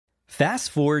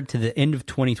Fast forward to the end of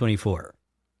 2024.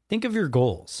 Think of your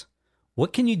goals.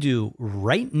 What can you do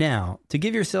right now to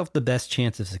give yourself the best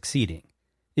chance of succeeding?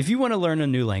 If you want to learn a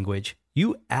new language,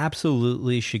 you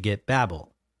absolutely should get Babbel.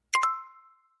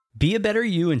 Be a better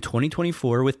you in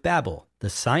 2024 with Babbel, the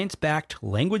science-backed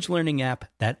language learning app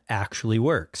that actually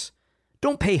works.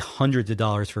 Don't pay hundreds of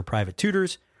dollars for private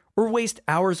tutors or waste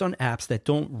hours on apps that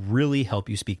don't really help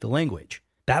you speak the language.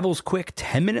 Babbel's quick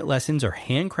 10-minute lessons are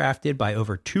handcrafted by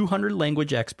over 200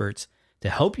 language experts to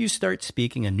help you start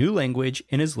speaking a new language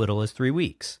in as little as 3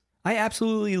 weeks. I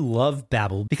absolutely love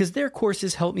Babbel because their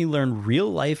courses help me learn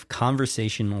real-life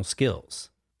conversational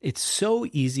skills. It's so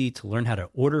easy to learn how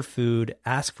to order food,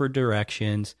 ask for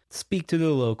directions, speak to the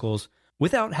locals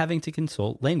without having to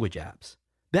consult language apps.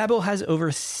 Babbel has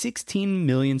over 16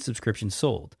 million subscriptions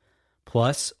sold.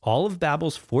 Plus, all of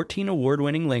Babbel's 14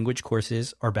 award-winning language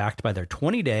courses are backed by their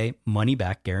 20-day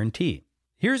money-back guarantee.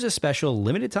 Here's a special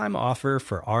limited-time offer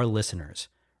for our listeners.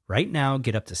 Right now,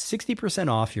 get up to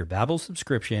 60% off your Babbel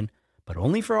subscription, but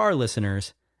only for our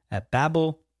listeners at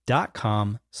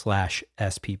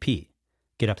babbel.com/SPP.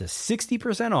 Get up to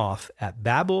 60% off at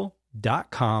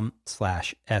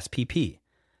babbel.com/SPP.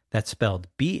 That's spelled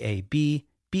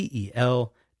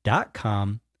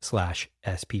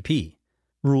BABBEL.com/SPP.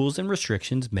 Rules and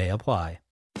restrictions may apply.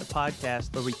 The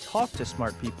podcast where we talk to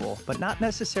smart people, but not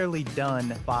necessarily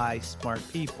done by smart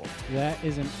people. That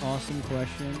is an awesome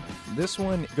question. This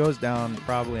one goes down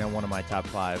probably on one of my top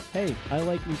 5. Hey, I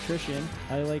like nutrition.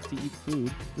 I like to eat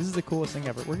food. This is the coolest thing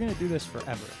ever. We're going to do this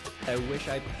forever. I wish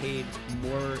I paid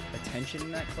more attention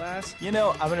in that class. You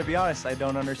know, I'm going to be honest, I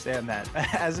don't understand that.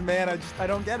 As a man, I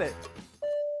don't get it.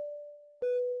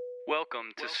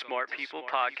 Welcome to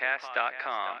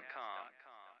smartpeoplepodcast.com.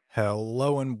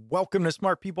 Hello and welcome to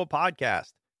Smart People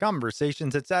Podcast,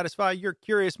 conversations that satisfy your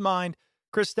curious mind.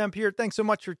 Chris Stemp here. Thanks so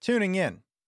much for tuning in.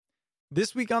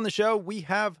 This week on the show, we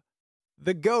have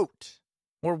the GOAT,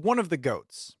 or one of the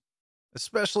GOATs,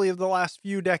 especially of the last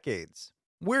few decades.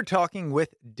 We're talking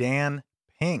with Dan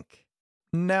Pink.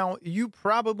 Now, you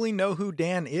probably know who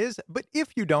Dan is, but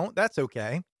if you don't, that's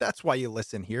okay. That's why you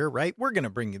listen here, right? We're going to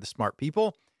bring you the smart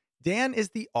people. Dan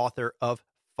is the author of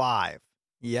 5.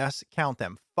 Yes, count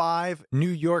them. 5 New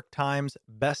York Times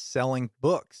best-selling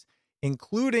books,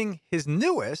 including his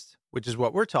newest, which is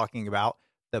what we're talking about,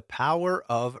 The Power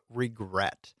of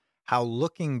Regret, How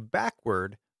Looking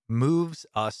Backward Moves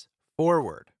Us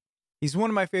Forward. He's one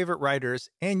of my favorite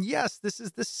writers, and yes, this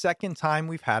is the second time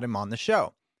we've had him on the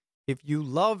show. If you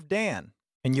love Dan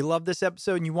and you love this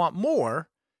episode and you want more,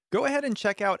 go ahead and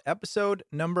check out episode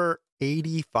number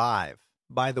 85.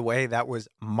 By the way, that was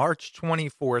March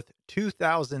 24th,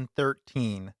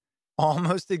 2013,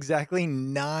 almost exactly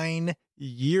 9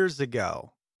 years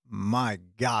ago. My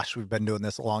gosh, we've been doing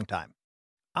this a long time.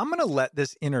 I'm going to let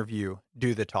this interview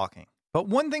do the talking. But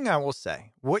one thing I will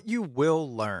say, what you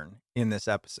will learn in this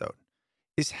episode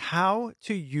is how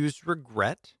to use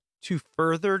regret to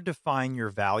further define your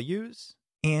values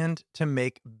and to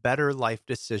make better life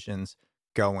decisions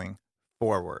going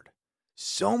forward.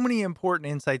 So many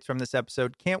important insights from this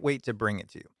episode. Can't wait to bring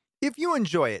it to you. If you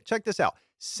enjoy it, check this out.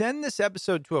 Send this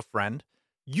episode to a friend.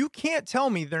 You can't tell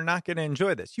me they're not going to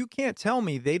enjoy this. You can't tell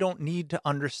me they don't need to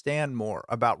understand more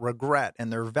about regret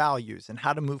and their values and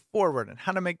how to move forward and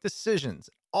how to make decisions,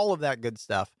 all of that good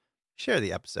stuff. Share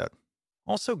the episode.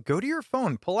 Also, go to your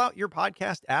phone, pull out your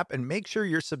podcast app, and make sure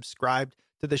you're subscribed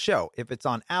to the show. If it's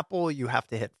on Apple, you have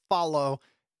to hit follow.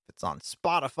 If it's on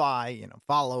Spotify,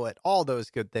 follow it, all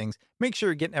those good things. Make sure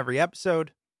you're getting every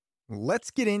episode.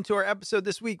 Let's get into our episode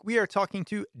this week. We are talking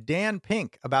to Dan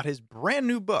Pink about his brand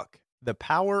new book, The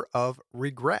Power of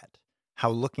Regret,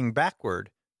 How Looking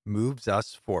Backward Moves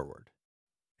Us Forward.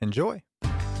 Enjoy.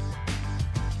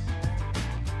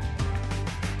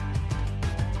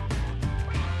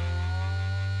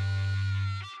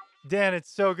 Dan, it's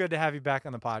so good to have you back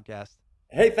on the podcast.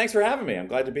 Hey, thanks for having me. I'm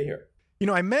glad to be here.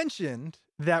 I mentioned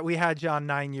that we had you on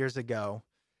 9 years ago,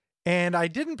 and I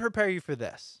didn't prepare you for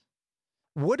this.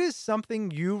 What is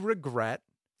something you regret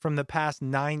from the past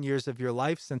 9 years of your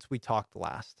life since we talked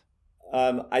last?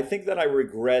 I think that I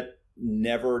regret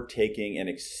never taking an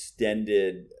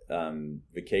extended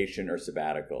vacation or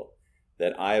sabbatical.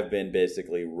 That I have been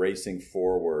basically racing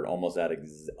forward almost that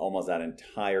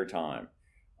entire time.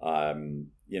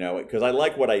 Because I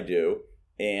like what I do.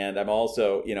 And I'm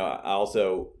also,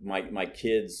 my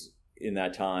kids in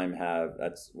that time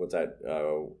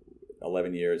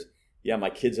 11 years. Yeah, my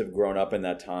kids have grown up in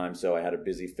that time. So I had a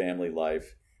busy family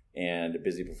life and a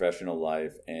busy professional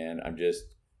life. And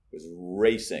was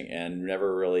racing and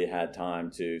never really had time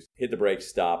to hit the brakes,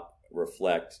 stop,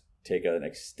 reflect, take an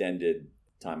extended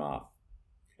time off.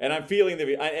 And I'm feeling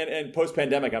and post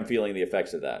pandemic, I'm feeling the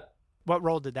effects of that. What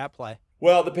role did that play?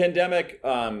 Well, the pandemic,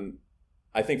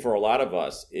 I think for a lot of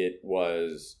us, it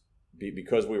was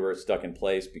because we were stuck in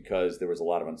place, because there was a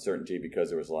lot of uncertainty, because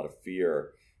there was a lot of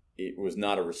fear. It was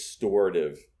not a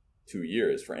restorative 2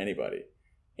 years for anybody.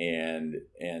 And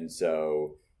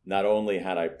so not only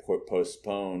had I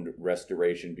postponed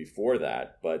restoration before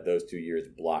that, but those 2 years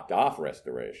blocked off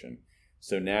restoration.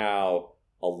 So now,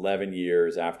 11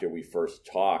 years after we first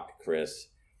talked, Chris,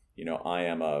 I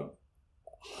am a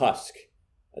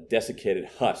desiccated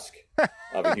husk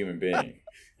of a human being.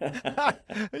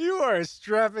 You are a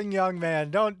strapping young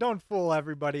man. Don't fool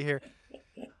everybody here.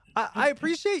 I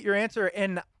appreciate your answer,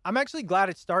 and I'm actually glad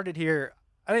it started here.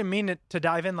 I didn't mean to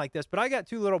dive in like this, but I got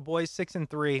 2 little boys, 6 and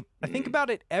 3. I think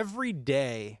about it every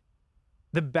day,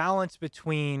 the balance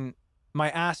between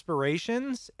my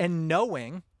aspirations and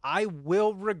knowing I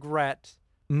will regret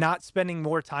not spending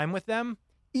more time with them,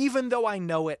 even though I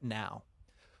know it now.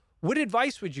 What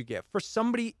advice would you give for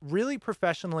somebody really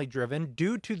professionally driven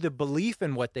due to the belief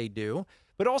in what they do,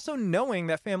 but also knowing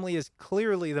that family is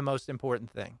clearly the most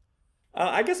important thing?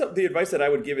 I guess the advice that I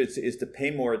would give is to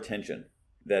pay more attention.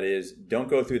 That is, don't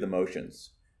go through the motions.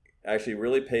 Actually,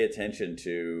 really pay attention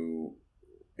to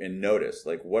and notice,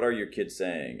 like, what are your kids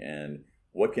saying, and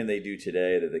what can they do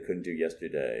today that they couldn't do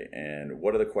yesterday, and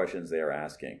what are the questions they are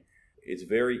asking. It's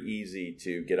very easy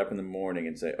to get up in the morning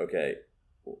and say, okay,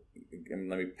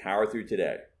 let me power through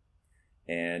today.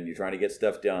 And you're trying to get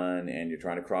stuff done, and you're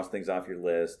trying to cross things off your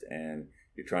list, and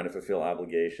you're trying to fulfill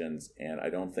obligations. And I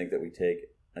don't think that we take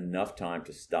enough time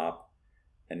to stop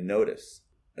and notice,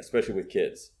 especially with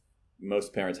kids.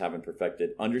 Most parents haven't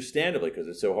perfected, understandably, because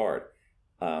it's so hard,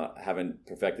 haven't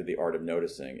perfected the art of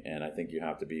noticing. And I think you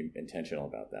have to be intentional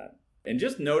about that. And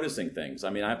just noticing things. I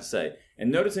mean, I have to say,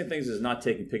 and noticing things is not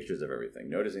taking pictures of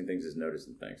everything. Noticing things is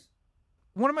noticing things.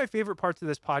 One of my favorite parts of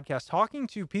this podcast, talking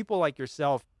to people like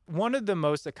yourself, one of the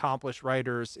most accomplished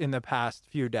writers in the past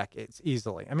few decades,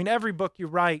 easily. I mean, every book you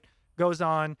write goes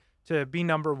on to be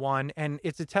number one, and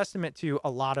it's a testament to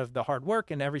a lot of the hard work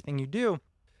and everything you do.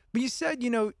 But you said,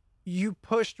 you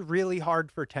pushed really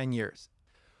hard for 10 years.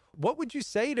 What would you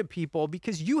say to people?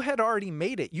 Because you had already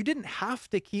made it. You didn't have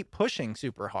to keep pushing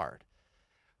super hard.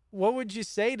 What would you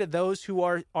say to those who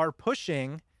are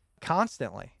pushing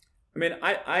constantly? I mean,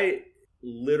 I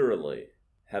literally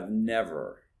have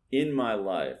never in my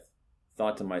life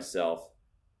thought to myself,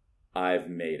 I've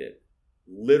made it.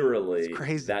 Literally,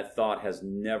 that thought has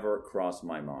never crossed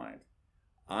my mind.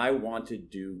 I want to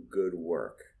do good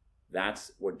work.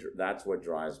 That's what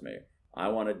drives me. I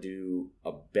want to do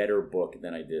a better book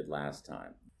than I did last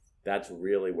time. That's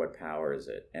really what powers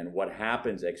it. And what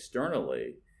happens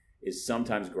externally is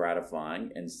sometimes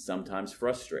gratifying and sometimes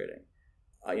frustrating.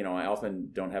 I often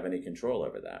don't have any control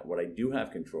over that. What I do have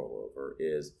control over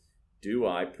is, do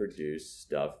I produce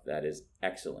stuff that is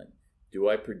excellent? Do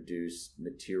I produce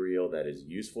material that is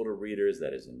useful to readers,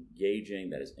 that is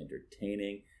engaging, that is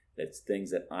entertaining, that's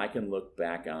things that I can look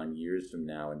back on years from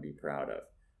now and be proud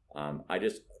of? I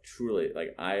just truly,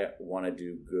 I want to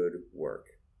do good work.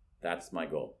 That's my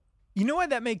goal. You know why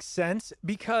that makes sense?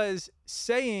 Because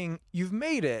saying you've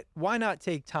made it, why not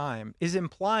take time, is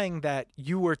implying that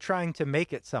you were trying to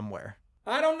make it somewhere.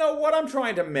 I don't know what I'm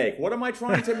trying to make. What am I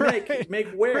trying to make? Right.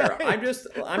 Make where? Right. I'm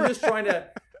just trying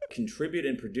to contribute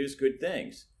and produce good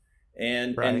things.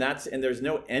 And there's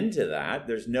no end to that.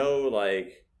 There's no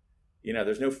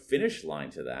there's no finish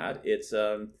line to that. It's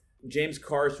James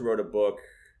Carse wrote a book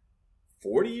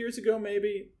 40 years ago,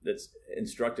 maybe, that's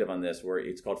instructive on this, where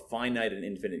it's called Finite and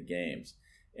Infinite Games.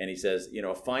 And he says,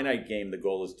 a finite game, the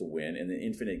goal is to win, and the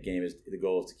infinite game is the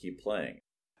goal is to keep playing.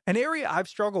 An area I've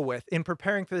struggled with in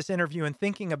preparing for this interview and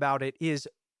thinking about it is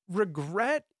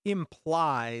regret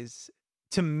implies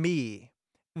to me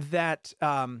that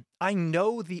I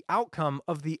know the outcome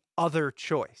of the other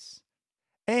choice.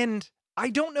 And I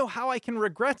don't know how I can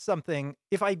regret something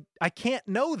if I can't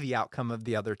know the outcome of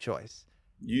the other choice.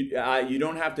 You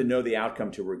don't have to know the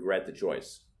outcome to regret the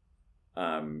choice.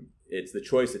 It's the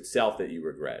choice itself that you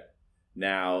regret.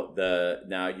 Now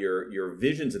your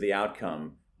visions of the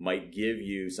outcome might give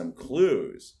you some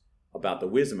clues about the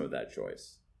wisdom of that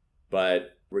choice.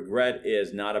 But regret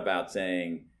is not about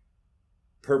saying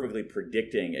perfectly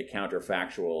predicting a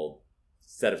counterfactual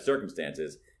set of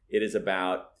circumstances. It is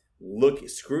about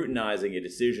scrutinizing a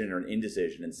decision or an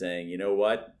indecision and saying, you know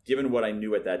what, given what I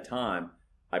knew at that time,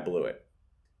 I blew it.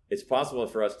 It's possible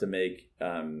for us to make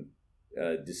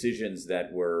decisions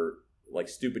that were like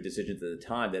stupid decisions at the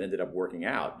time that ended up working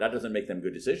out. That doesn't make them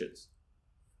good decisions.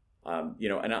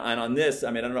 And on this,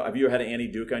 I mean, I don't know, have you had Annie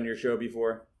Duke on your show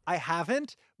before? I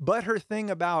haven't, but her thing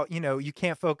about, you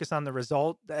can't focus on the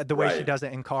result, the way she Right. does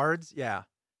it in cards. Yeah.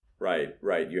 Right,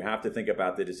 right. You have to think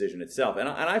about the decision itself. And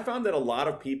I found that a lot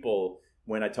of people,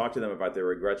 when I talked to them about their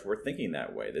regrets, were thinking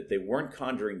that way, that they weren't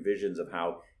conjuring visions of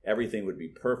how everything would be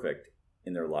perfect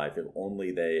in their life if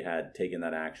only they had taken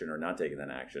that action or not taken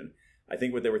that action. I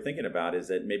think what they were thinking about is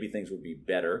that maybe things would be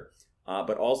better.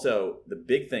 But also the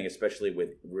big thing, especially with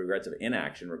regrets of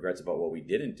inaction, regrets about what we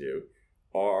didn't do,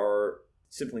 are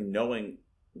simply knowing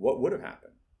what would have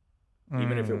happened,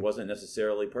 even if it wasn't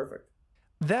necessarily perfect.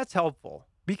 That's helpful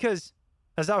because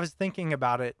as I was thinking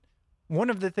about it, one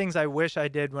of the things I wish I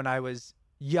did when I was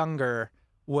younger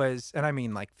was, and I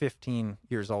mean like 15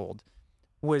 years old,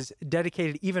 was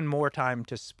dedicated even more time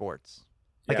to sports.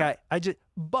 Like Yeah.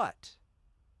 but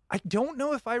I don't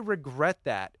know if I regret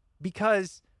that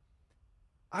because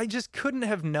I just couldn't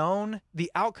have known. The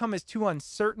outcome is too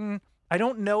uncertain. I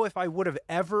don't know if I would have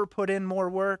ever put in more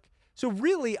work. So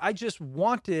really, I just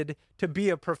wanted to be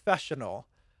a professional,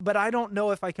 but I don't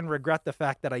know if I can regret the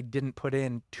fact that I didn't put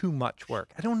in too much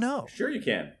work. I don't know. Sure you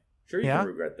can. Sure you Yeah? can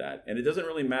regret that. And it doesn't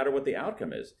really matter what the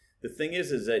outcome is. The thing is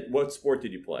that what sport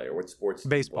did you play or what sports did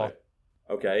Baseball. you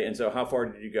play? Okay, and so how far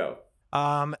did you go?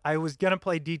 I was going to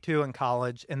play D2 in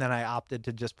college, and then I opted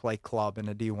to just play club in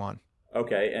a D1.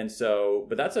 Okay, and so,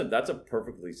 but that's a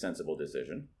perfectly sensible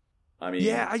decision. I mean,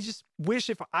 Yeah, I just wish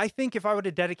I think if I would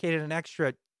have dedicated an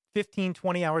extra 15,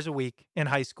 20 hours a week in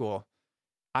high school,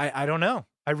 I don't know.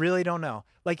 I really don't know.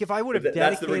 Like if I would have that's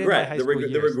dedicated the my regret. high The school regret.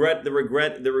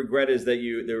 years. The regret is that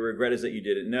you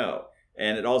didn't know,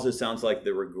 and it also sounds like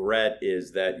the regret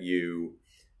is that you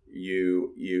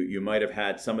might have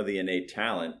had some of the innate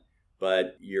talent,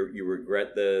 but you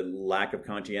regret the lack of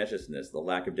conscientiousness, the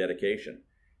lack of dedication.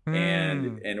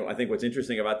 And I think what's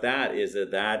interesting about that is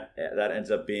that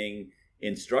ends up being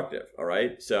instructive. All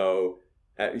right, so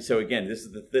again, this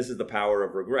is the power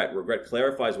of regret. Regret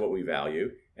clarifies what we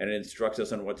value, and it instructs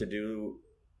us on what to do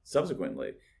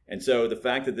subsequently. And so the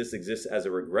fact that this exists as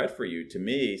a regret for you, to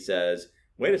me, says,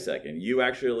 wait a second, you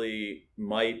actually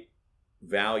might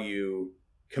value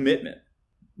commitment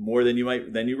more than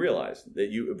you realize. That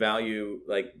you value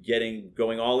like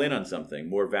going all in on something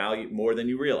more than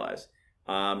you realize.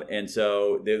 And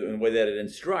so the way that it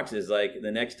instructs is like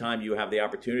the next time you have the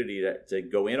opportunity to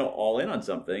go all in on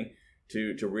something,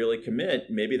 to really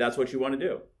commit, maybe that's what you want to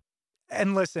do.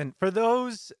 And listen, for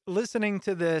those listening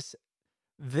to this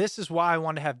is why I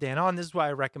want to have Dan on. This is why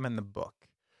I recommend the book.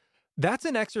 That's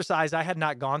an exercise I had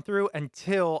not gone through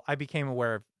until I became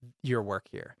aware of your work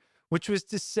here, which was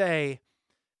to say,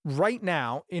 right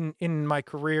now in my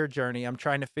career journey, I'm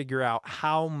trying to figure out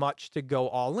how much to go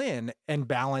all in and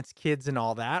balance kids and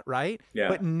all that, right? Yeah.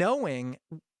 But knowing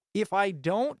if I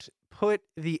don't put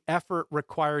the effort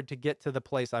required to get to the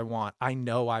place I want, I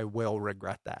know I will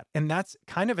regret that. And that's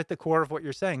kind of at the core of what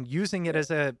you're saying, using it as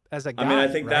a guide. I mean, I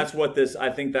think right? that's what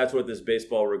this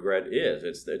baseball regret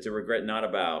is. It's a regret not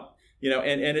about,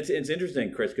 and it's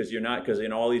interesting, Chris, because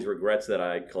in all these regrets that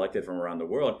I collected from around the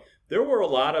world, there were a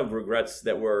lot of regrets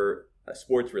that were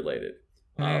sports related,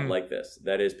 like this.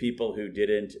 That is, people who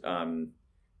didn't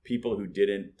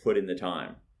put in the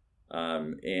time.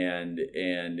 And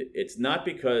it's not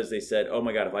because they said, oh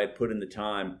my God, if I had put in the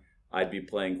time, I'd be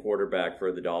playing quarterback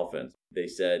for the Dolphins. They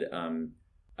said,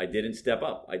 I didn't step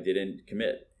up. I didn't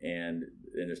commit. And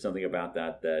there's something about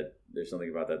that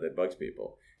bugs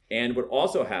people. And what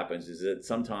also happens is that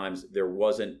sometimes there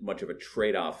wasn't much of a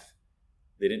trade-off.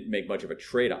 They didn't make much of a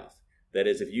trade-off. That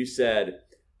is, if you said,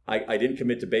 I didn't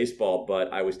commit to baseball,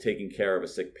 but I was taking care of a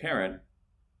sick parent,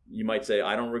 you might say,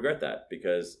 I don't regret that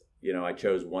because I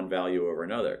chose one value over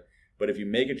another. But if you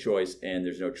make a choice and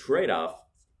there's no trade-off,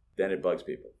 then it bugs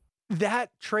people.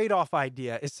 That trade-off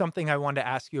idea is something I wanted to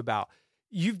ask you about.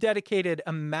 You've dedicated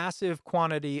a massive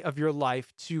quantity of your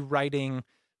life to writing.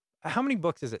 How many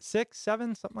books is it? 6,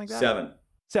 7, something like that?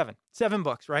 7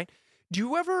 books, right? Do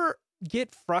you ever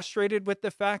get frustrated with the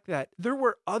fact that there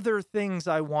were other things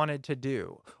I wanted to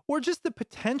do, or just the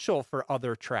potential for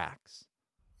other tracks?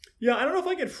 Yeah, I don't know if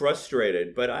I get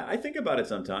frustrated, but I think about it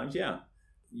sometimes. Yeah,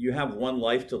 you have one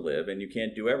life to live and you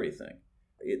can't do everything.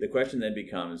 The question then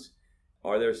becomes,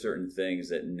 are there certain things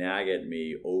that nag at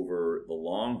me over the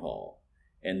long haul?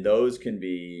 And those can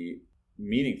be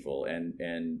meaningful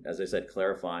and as I said,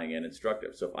 clarifying and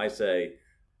instructive. So if I say,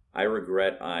 I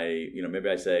regret, maybe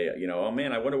I say, oh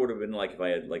man, I wonder what it would have been like if I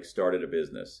had started a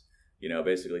business,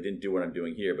 basically didn't do what I'm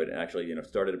doing here, but actually,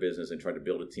 started a business and tried to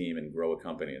build a team and grow a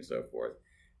company and so forth.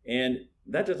 And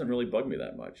that doesn't really bug me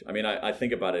that much. I mean, I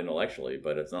think about it intellectually,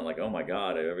 but it's not like, oh my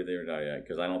God, everything,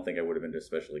 because I don't think I would have been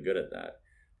especially good at that.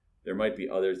 There might be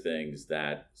other things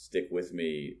that stick with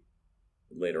me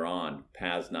later on,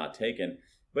 paths not taken.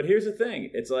 But here's the thing.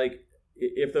 It's like,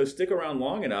 if those stick around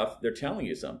long enough, they're telling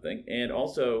you something. And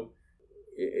also,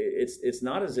 it's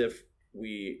not as if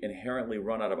we inherently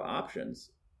run out of options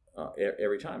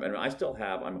every time. And I still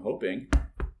have, I'm hoping,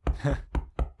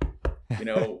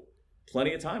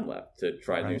 plenty of time left to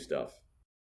try new stuff.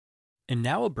 And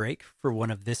now a break for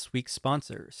one of this week's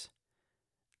sponsors.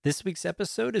 This week's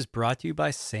episode is brought to you by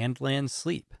Sandland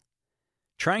Sleep.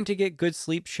 Trying to get good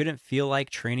sleep shouldn't feel like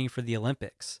training for the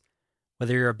Olympics.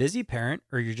 Whether you're a busy parent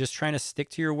or you're just trying to stick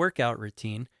to your workout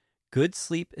routine, good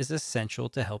sleep is essential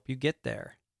to help you get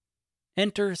there.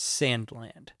 Enter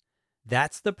Sandland.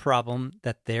 That's the problem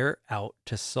that they're out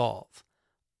to solve.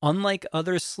 Unlike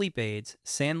other sleep aids,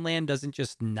 Sandland doesn't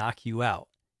just knock you out.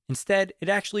 Instead, it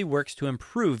actually works to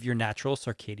improve your natural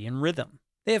circadian rhythm.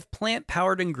 They have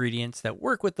plant-powered ingredients that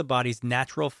work with the body's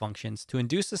natural functions to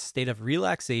induce a state of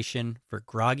relaxation for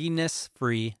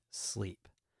grogginess-free sleep.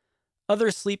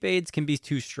 Other sleep aids can be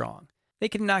too strong. They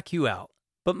can knock you out.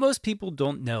 But most people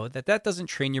don't know that doesn't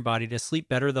train your body to sleep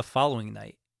better the following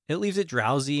night. It leaves it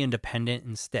drowsy and dependent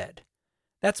instead.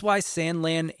 That's why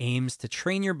Sandland aims to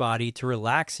train your body to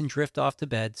relax and drift off to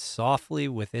bed softly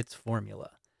with its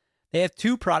formula. They have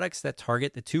 2 products that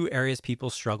target the 2 areas people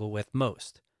struggle with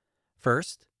most.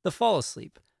 First, the Fall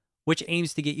Asleep, which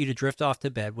aims to get you to drift off to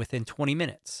bed within 20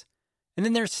 minutes. And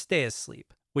then there's Stay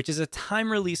Asleep, which is a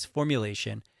time-release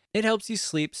formulation. It helps you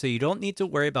sleep so you don't need to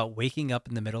worry about waking up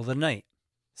in the middle of the night.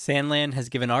 Sandland has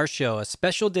given our show a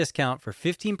special discount for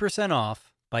 15%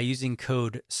 off by using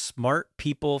code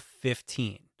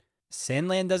SMARTPeople15.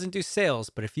 Sandland doesn't do sales,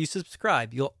 but if you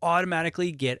subscribe, you'll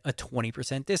automatically get a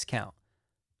 20% discount.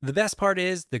 The best part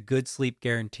is the good sleep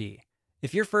guarantee.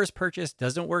 If your first purchase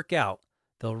doesn't work out,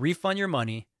 they'll refund your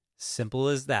money. Simple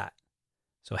as that.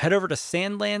 So head over to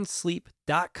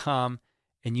sandlandsleep.com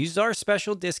and use our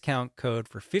special discount code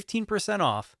for 15%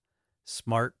 off,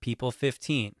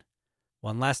 SmartPeople15.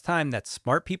 One last time, that's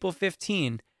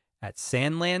SmartPeople15 at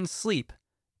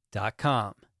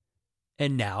sandlandsleep.com.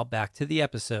 And now back to the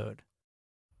episode.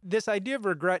 This idea of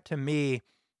regret to me,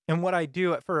 and what I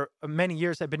do for many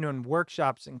years, I've been doing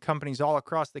workshops in companies all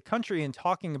across the country and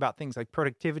talking about things like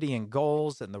productivity and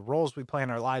goals and the roles we play in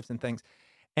our lives and things.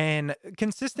 And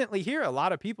consistently hear a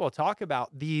lot of people talk about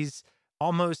these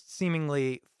almost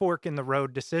seemingly fork in the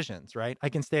road decisions, right? I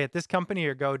can stay at this company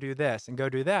or go do this and go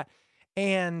do that.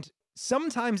 And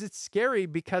sometimes it's scary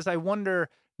because I wonder,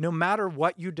 no matter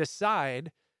what you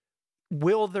decide,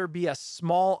 will there be a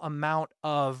small amount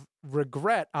of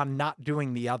regret on not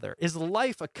doing the other? Is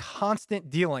life a constant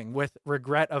dealing with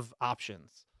regret of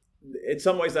options? In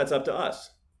some ways, that's up to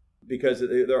us, because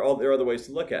there are other ways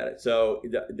to look at it. So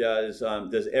does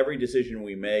every decision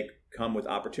we make come with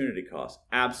opportunity costs?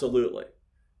 Absolutely.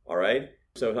 All right.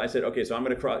 So if I said, okay, so I'm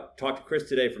going to talk to Chris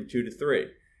today from 2 to 3.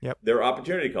 Yep. There are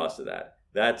opportunity costs to that.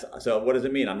 So what does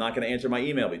it mean? I'm not going to answer my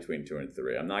email between 2 and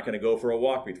 3. I'm not going to go for a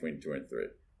walk between 2 and 3.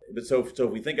 But so if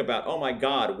we think about, oh my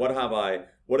God, what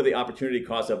are the opportunity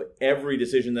costs of every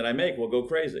decision that I make? We'll go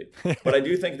crazy. But I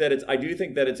do think that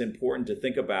it's important to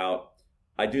think about.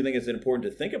 I do think it's important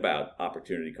to think about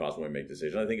opportunity costs when we make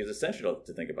decisions. I think it's essential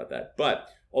to think about that. But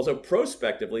also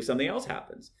prospectively, something else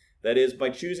happens. That is, by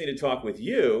choosing to talk with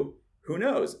you, who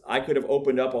knows? I could have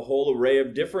opened up a whole array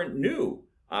of different new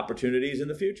opportunities in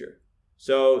the future.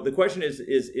 So the question is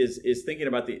thinking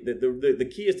about the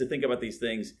key is to think about these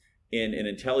things in an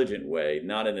intelligent way,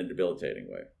 not in a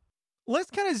debilitating way. Let's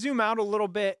kind of zoom out a little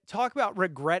bit, talk about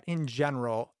regret in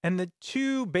general. And the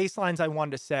 2 baselines I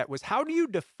wanted to set was, how do you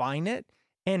define it?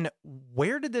 And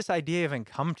where did this idea even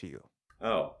come to you?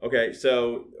 Oh, okay.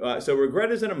 So regret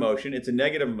is an emotion. It's a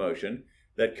negative emotion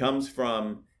that comes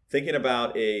from thinking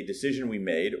about a decision we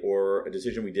made or a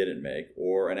decision we didn't make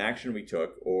or an action we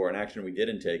took or an action we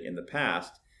didn't take in the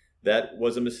past that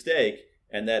was a mistake,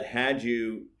 and that had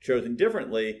you chosen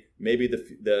differently, maybe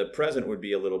the present would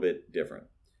be a little bit different.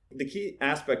 The key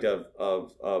aspect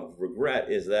of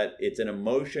regret is that it's an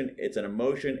emotion,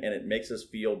 and it makes us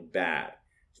feel bad.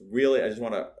 It's really, I just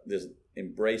want to just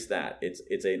embrace that.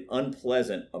 It's an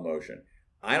unpleasant emotion.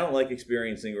 I don't like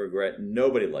experiencing regret.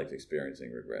 Nobody likes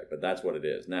experiencing regret, but that's what it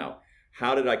is. Now,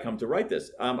 how did I come to write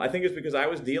this? I think it's because I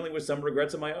was dealing with some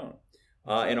regrets of my own.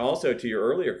 And also, to your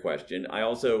earlier question, I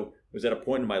also was at a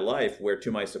point in my life where,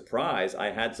 to my surprise,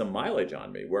 I had some mileage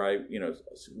on me, where I,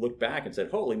 looked back and said,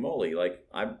 "Holy moly!" Like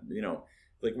like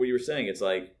what you were saying, it's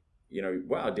like,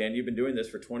 wow, Dan, you've been doing this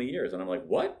for 20 years, and I'm like,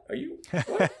 what? Are you?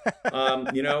 What?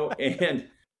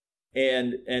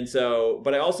 And so,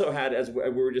 but I also had, as we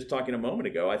were just talking a moment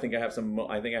ago, I think I have some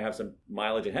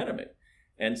mileage ahead of me,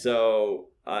 and so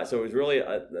it was really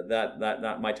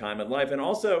that my time in life, and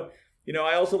also.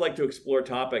 I also like to explore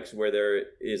topics where there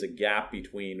is a gap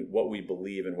between what we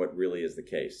believe and what really is the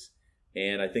case.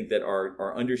 And I think that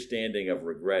our understanding of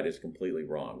regret is completely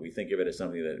wrong. We think of it as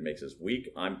something that makes us weak.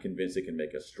 I'm convinced it can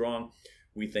make us strong.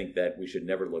 We think that we should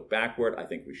never look backward. I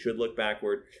think we should look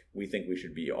backward. We think we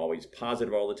should be always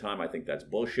positive all the time. I think that's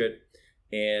bullshit.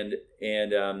 And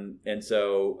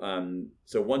so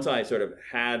once I sort of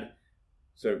had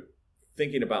sort of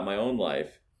thinking about my own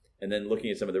life and then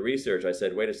looking at some of the research, I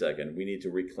said, wait a second, we need to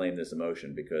reclaim this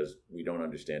emotion because we don't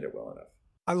understand it well enough.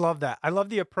 I love that. I love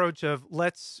the approach of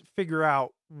let's figure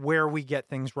out where we get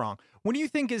things wrong. What do you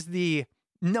think is the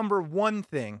number one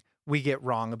thing we get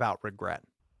wrong about regret?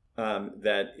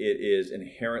 That it is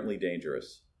inherently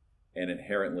dangerous and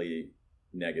inherently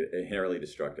negative, inherently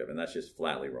destructive, and that's just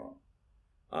flatly wrong.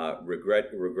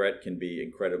 Regret can be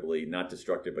incredibly not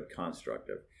destructive but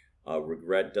constructive.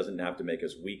 Regret doesn't have to make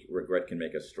us weak. Regret can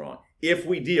make us strong if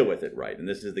we deal with it right, and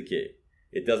this is the key.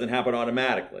 It doesn't happen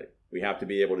automatically. We have to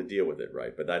be able to deal with it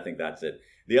right, but I think that's it.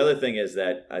 The other thing is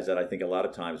that I think a lot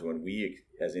of times when we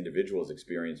as individuals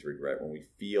experience regret, when we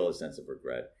feel a sense of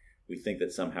regret, we think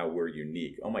that somehow we're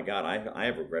unique. Oh my God, I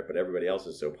have regret, but everybody else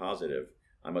is so positive.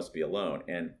 I must be alone.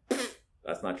 And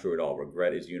that's not true at all.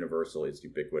 Regret is universal. It's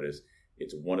ubiquitous.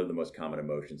 It's one of the most common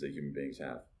emotions that human beings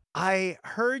have. I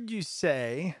heard you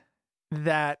say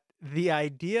that the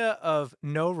idea of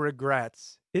no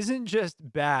regrets isn't just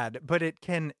bad, but it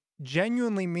can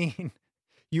genuinely mean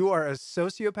you are a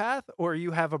sociopath or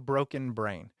you have a broken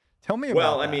brain. Tell me about that.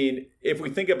 Well, I mean, if we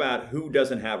think about who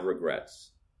doesn't have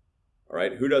regrets, all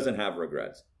right, who doesn't have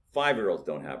regrets? 5-year-olds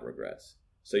don't have regrets.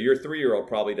 So your 3-year-old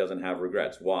probably doesn't have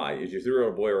regrets. Why? Is your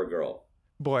 3-year-old boy or a girl?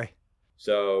 Boy.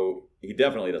 So he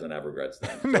definitely doesn't have regrets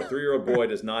then. So a 3-year-old boy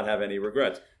does not have any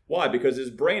regrets. Why? Because his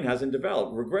brain hasn't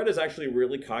developed. Regret is actually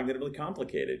really cognitively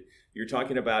complicated. You're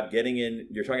talking about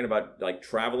like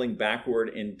traveling backward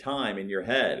in time in your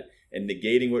head and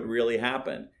negating what really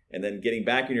happened, and then getting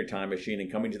back in your time machine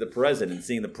and coming to the present and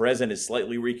seeing the present is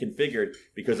slightly reconfigured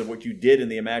because of what you did in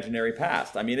the imaginary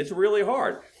past. I mean, it's really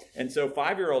hard. And so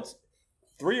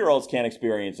 3-year-olds can't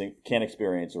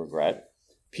experience regret.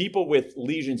 People with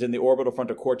lesions in the orbital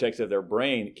frontal cortex of their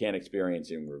brain can't experience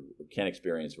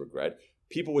regret.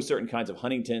 People with certain kinds of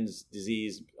Huntington's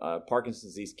disease,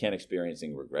 Parkinson's disease can't experience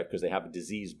regret because they have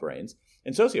diseased brains.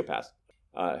 And sociopaths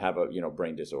have a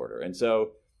brain disorder. And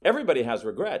so everybody has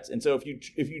regrets. And so if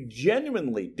you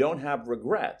genuinely don't have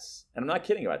regrets, and I'm not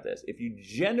kidding about this, if you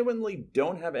genuinely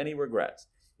don't have any regrets,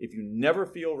 if you never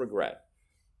feel regret,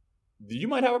 you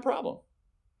might have a problem.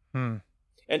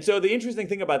 And so the interesting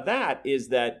thing about that is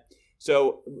that,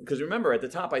 because remember at the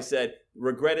top I said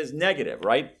regret is negative,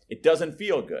 right? It doesn't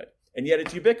feel good, and yet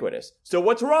it's ubiquitous. So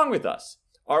what's wrong with us?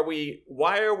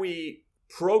 Why are we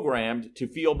programmed to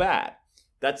feel bad?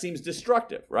 That seems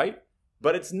destructive, right?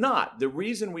 But it's not. The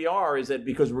reason we are is that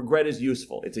because regret is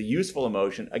useful. It's a useful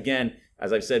emotion. Again,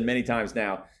 as I've said many times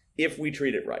now, if we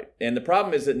treat it right. And the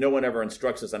problem is that no one ever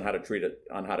instructs us on how to treat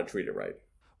it right.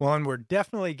 Well, and we're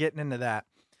definitely getting into that.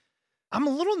 I'm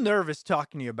a little nervous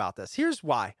talking to you about this. Here's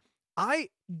why. I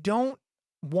don't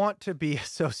want to be a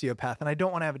sociopath and I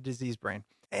don't want to have a diseased brain.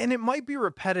 And it might be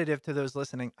repetitive to those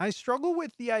listening. I struggle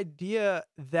with the idea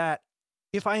that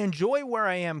if I enjoy where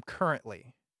I am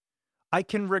currently, I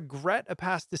can regret a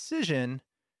past decision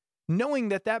knowing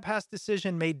that that past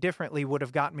decision made differently would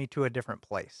have gotten me to a different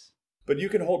place. But you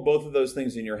can hold both of those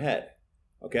things in your head,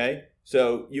 okay?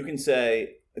 So you can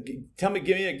say,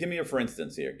 give me a for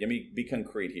instance here. Be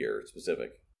concrete here,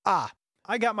 specific.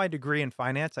 I got my degree in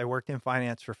finance. I worked in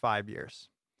finance for 5 years.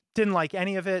 Didn't like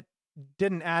any of it.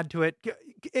 Didn't add to it.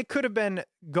 It could have been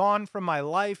gone from my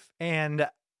life, and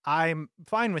I'm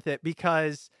fine with it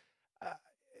because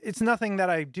it's nothing that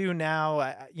I do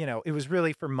now. It was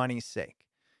really for money's sake.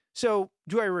 So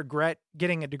do I regret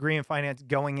getting a degree in finance,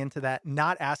 going into that,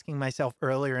 not asking myself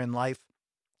earlier in life,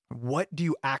 what do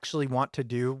you actually want to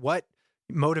do? What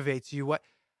motivates you? What?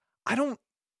 I don't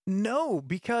know,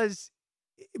 because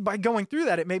by going through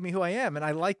that, it made me who I am. And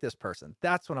I like this person.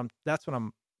 That's what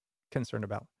I'm concerned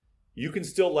about. You can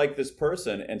still like this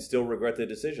person and still regret the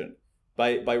decision.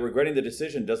 By regretting the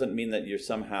decision doesn't mean that you're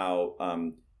somehow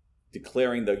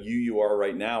declaring the you are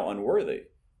right now unworthy.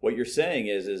 What you're saying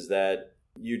is that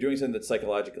you're doing something that's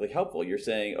psychologically helpful. You're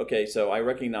saying, okay, so I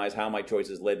recognize how my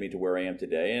choices led me to where I am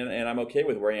today, and I'm okay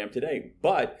with where I am today.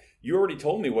 But you already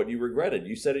told me what you regretted.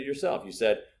 You said it yourself. You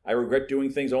said, I regret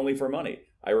doing things only for money.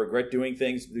 I regret doing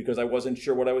things because I wasn't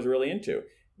sure what I was really into.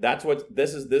 That's what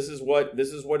this is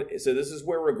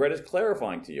where regret is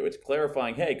clarifying to you. It's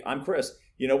clarifying, hey, I'm Chris.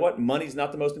 You know what? Money's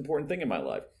not the most important thing in my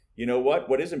life. You know what?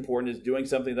 What is important is doing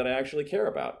something that I actually care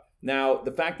about. Now,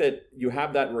 the fact that you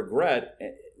have that regret,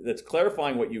 that's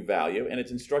clarifying what you value, and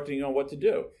it's instructing you on what to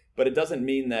do. But it doesn't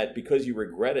mean that because you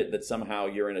regret it, that somehow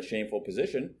you're in a shameful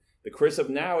position. The Chris of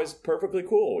now is perfectly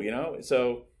cool,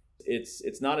 So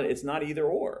it's not either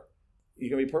or. You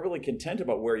can be perfectly content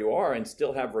about where you are and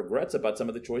still have regrets about some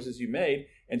of the choices you made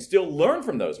and still learn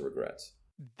from those regrets.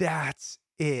 That's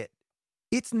it.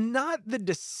 It's not the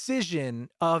decision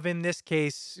of, in this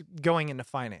case, going into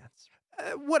finance.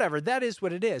 Whatever, that is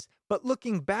what it is. But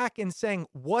looking back and saying,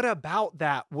 what about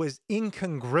that was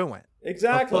incongruent?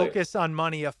 Exactly. A focus on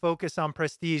money, a focus on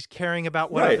prestige, caring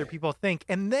about what other people think,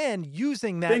 and then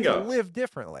using that Bingo. to live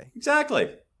differently. Exactly.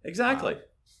 Wow.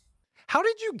 How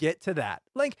did you get to that?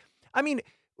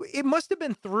 It must have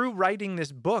been through writing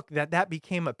this book that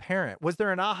became apparent. Was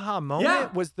there an aha moment?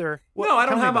 Yeah. Was there? No, I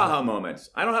don't have aha moments.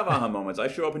 I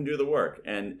show up and do the work.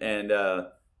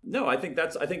 No, I think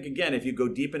again, if you go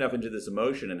deep enough into this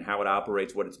emotion and how it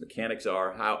operates, what its mechanics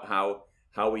are,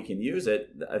 how we can use it,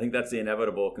 I think that's the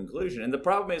inevitable conclusion. And the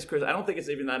problem is, Chris, I don't think it's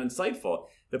even that insightful.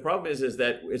 The problem is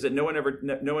that no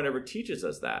one ever teaches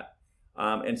us that.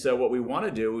 And so what we want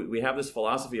to do, we have this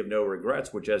philosophy of no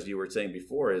regrets, which, as you were saying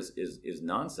before, is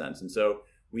nonsense. And so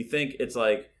we think it's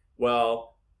like, well,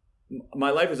 my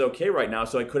life is okay right now,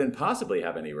 so I couldn't possibly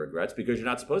have any regrets because you're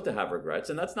not supposed to have regrets.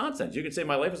 And that's nonsense. You could say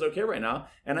my life is okay right now,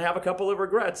 and I have a couple of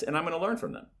regrets, and I'm going to learn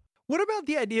from them. What about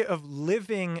the idea of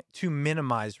living to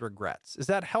minimize regrets? Is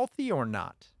that healthy or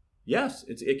not? Yes,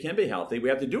 it can be healthy. We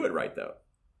have to do it right, though.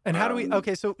 And how do we?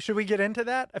 Okay, so should we get into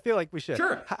that? I feel like we should.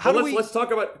 Sure. Let's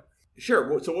talk about.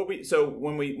 Sure. So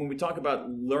when we talk about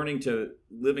living to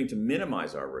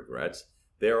minimize our regrets,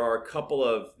 there are a couple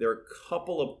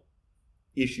of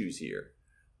issues here.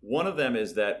 One of them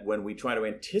is that when we try to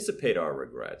anticipate our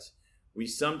regrets, we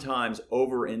sometimes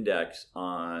over-index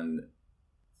on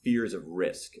fears of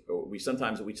risk. We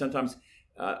sometimes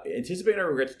anticipating our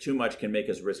regrets too much can make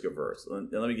us risk averse.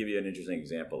 Let me give you an interesting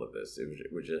example of this,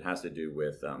 which has to do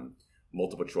with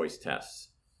multiple choice tests.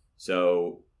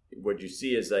 So what you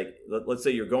see is, like, let's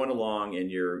say you're going along and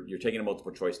you're taking a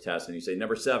multiple choice test, and you say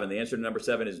number 7, the answer to number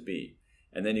 7 is B.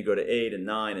 And then you go to 8 and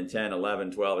 9 and 10,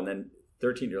 11, 12, and then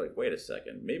 13, you're like, wait a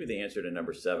second, maybe the answer to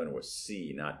number 7 was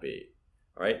C, not B.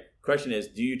 All right. Question is,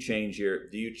 do you change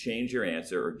your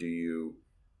answer, or do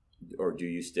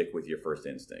you stick with your first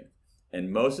instinct?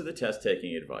 And most of the test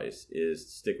taking advice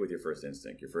is stick with your first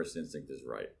instinct. Your first instinct is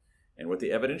right. And what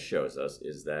the evidence shows us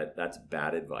is that that's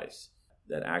bad advice.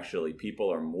 That actually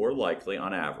people are more likely,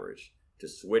 on average, to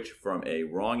switch from a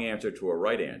wrong answer to a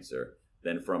right answer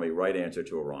than from a right answer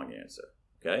to a wrong answer.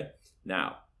 Okay?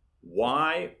 Now,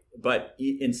 why? But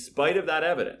in spite of that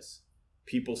evidence,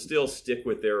 people still stick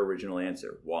with their original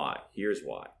answer. Why? Here's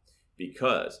why.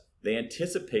 Because they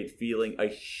anticipate feeling a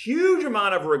huge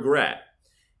amount of regret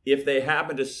if they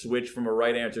happen to switch from a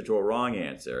right answer to a wrong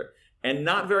answer, and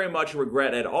not very much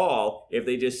regret at all if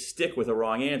they just stick with a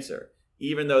wrong answer,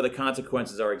 even though the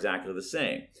consequences are exactly the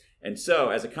same. And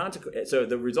so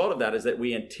the result of that is that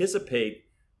we anticipate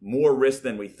more risk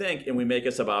than we think, and we make a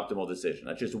suboptimal decision.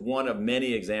 That's just one of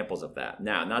many examples of that.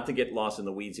 Now, not to get lost in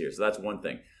the weeds here, so that's one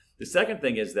thing. The second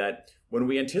thing is that when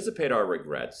we anticipate our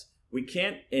regrets, we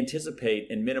can't anticipate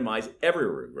and minimize every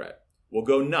regret. We'll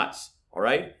go nuts, all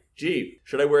right? Gee,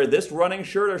 should I wear this running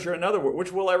shirt or should another?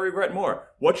 Which will I regret more?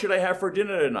 What should I have for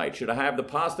dinner tonight? Should I have the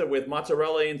pasta with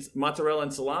mozzarella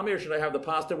and salami, or should I have the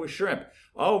pasta with shrimp?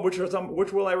 Oh, which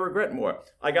will I regret more?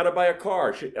 I got to buy a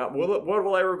car. What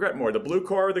will I regret more, the blue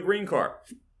car or the green car?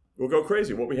 We'll go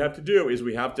crazy. What we have to do is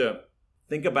we have to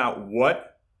think about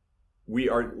what we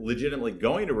are legitimately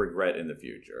going to regret in the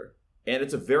future. And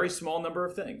it's a very small number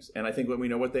of things. And I think when we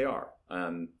know what they are.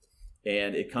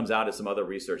 And it comes out of some other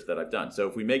research that I've done. So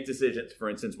if we make decisions, for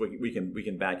instance, we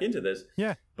can back into this.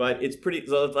 Yeah. But it's pretty.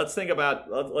 So let's think about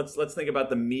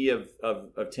the me of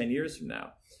 10 years from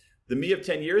now. The me of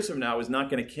 10 years from now is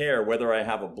not going to care whether I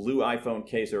have a blue iPhone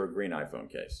case or a green iPhone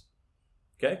case.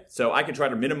 Okay. So I can try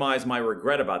to minimize my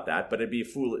regret about that, but it'd be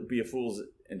a fool's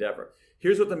endeavor.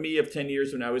 Here's what the me of 10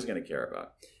 years from now is going to care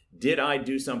about. Did I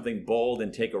do something bold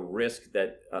and take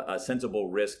a sensible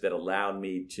risk that allowed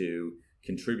me to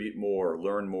contribute more,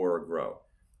 learn more, or grow?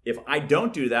 If I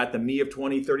don't do that, the me of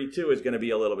 2032 is going to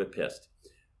be a little bit pissed.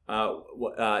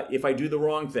 If I do the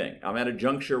wrong thing, I'm at a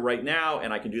juncture right now,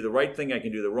 and I can do the right thing, I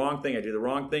can do the wrong thing, I do the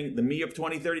wrong thing, the me of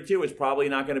 2032 is probably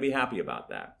not going to be happy about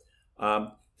that.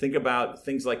 Think about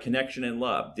things like connection and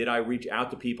love. Did I reach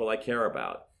out to people I care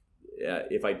about?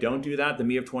 If I don't do that, the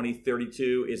me of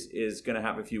 2032 is going to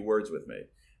have a few words with me.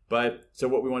 But so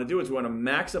what we want to do is we want to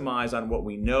maximize on what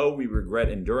we know we regret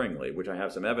enduringly, which I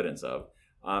have some evidence of,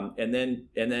 and then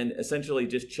essentially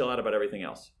just chill out about everything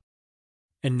else.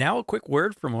 And now a quick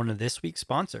word from one of this week's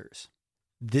sponsors.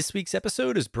 This week's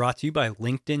episode is brought to you by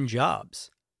LinkedIn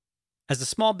Jobs. As a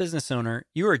small business owner,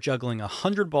 you are juggling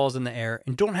 100 balls in the air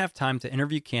and don't have time to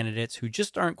interview candidates who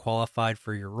just aren't qualified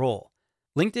for your role.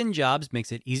 LinkedIn Jobs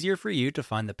makes it easier for you to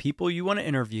find the people you want to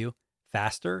interview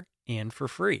faster and for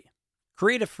free.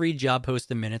 Create a free job post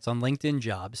in minutes on LinkedIn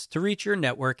Jobs to reach your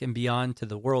network and beyond to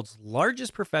the world's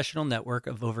largest professional network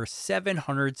of over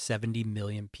 770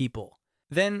 million people.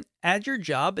 Then add your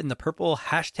job in the purple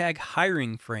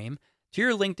 #hiring frame to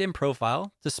your LinkedIn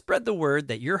profile to spread the word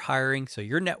that you're hiring so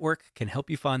your network can help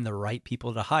you find the right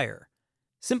people to hire.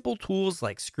 Simple tools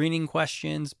like screening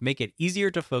questions make it easier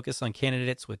to focus on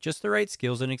candidates with just the right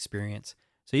skills and experience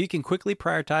so you can quickly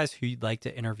prioritize who you'd like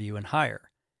to interview and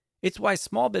hire. It's why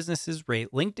small businesses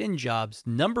rate LinkedIn Jobs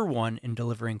 #1 in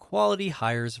delivering quality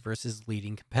hires versus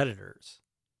leading competitors.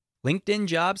 LinkedIn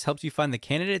Jobs helps you find the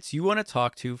candidates you want to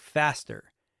talk to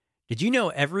faster. Did you know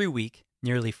every week,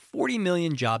 nearly 40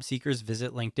 million job seekers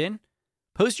visit LinkedIn?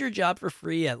 Post your job for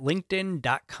free at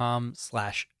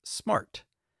linkedin.com/smart.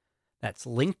 That's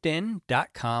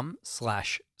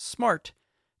linkedin.com/smart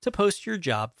to post your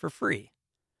job for free.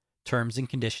 Terms and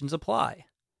conditions apply.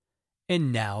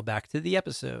 And now back to the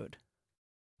episode.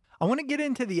 I want to get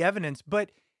into the evidence,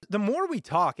 but the more we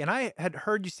talk, and I had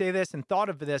heard you say this and thought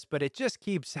of this, but it just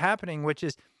keeps happening, which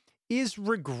is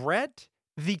regret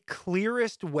the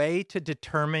clearest way to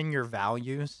determine your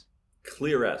values?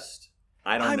 Clearest.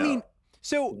 I don't know. mean,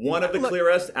 so one of the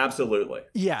clearest, absolutely.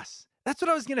 Yes. That's what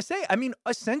I was going to say. I mean,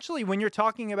 essentially, when you're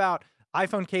talking about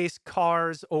iPhone case,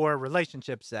 cars, or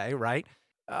relationships, say, right?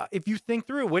 If you think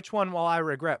through which one will I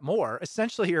regret more,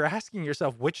 essentially you're asking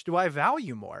yourself, which do I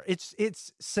value more?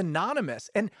 It's synonymous.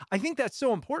 And I think that's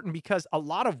so important because a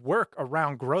lot of work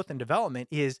around growth and development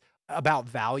is about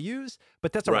values,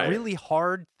 but that's a really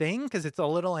hard thing because it's a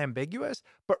little ambiguous.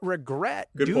 But regret,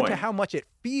 to how much it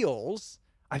feels,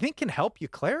 I think can help you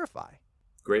clarify.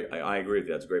 Great. I agree with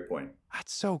you. That's a great point.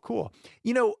 That's so cool.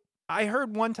 You know, I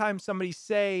heard one time somebody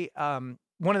say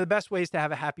one of the best ways to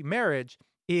have a happy marriage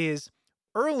is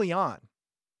early on,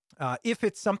 if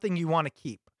it's something you want to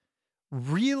keep,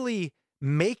 really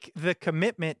make the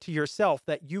commitment to yourself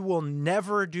that you will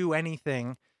never do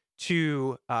anything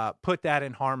to put that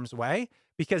in harm's way,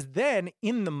 because then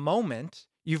in the moment,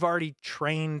 you've already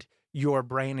trained your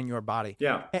brain and your body.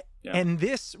 Yeah. And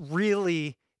this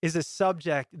really is a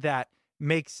subject that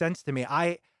makes sense to me.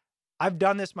 I've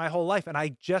done this my whole life, and I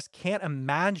just can't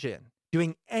imagine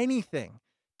doing anything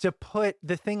to put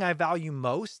the thing I value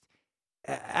most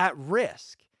at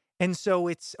risk. And so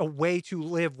it's a way to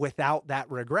live without that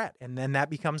regret. And then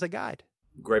that becomes a guide.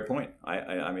 Great point.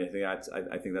 I mean,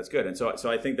 I think that's good. And so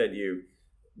I think that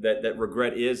that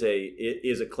regret is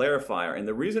a clarifier. And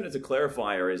the reason it's a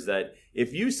clarifier is that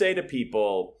if you say to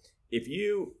people,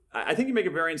 I think you make a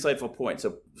very insightful point.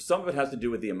 So some of it has to do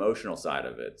with the emotional side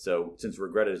of it. So since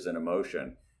regret is an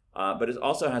emotion, but it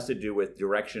also has to do with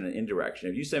direction and indirection.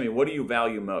 If you say to me, what do you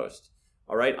value most?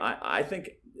 All right. I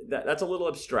think that's a little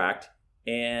abstract.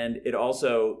 And it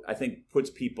also, I think, puts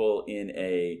people in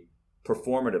a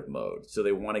performative mode. So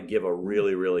they want to give a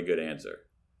really, really good answer.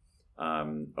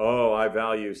 I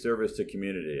value service to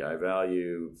community. I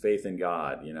value faith in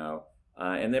God,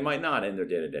 and they might not in their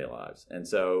day-to-day lives. And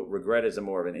so regret is a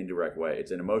more of an indirect way.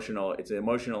 It's emotional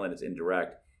and it's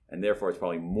indirect. And therefore, it's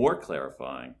probably more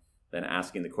clarifying than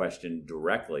asking the question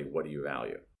directly, what do you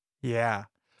value? Yeah.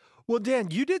 Well, Dan,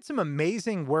 you did some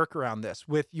amazing work around this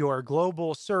with your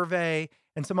global survey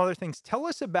and some other things. Tell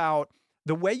us about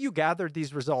the way you gathered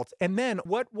these results, and then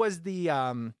what was the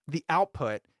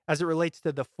output as it relates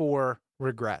to the 4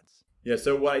 regrets? Yeah,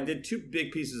 so I did 2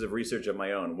 big pieces of research of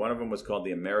my own. One of them was called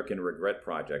the American Regret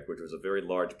Project, which was a very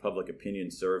large public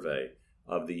opinion survey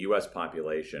of the U.S.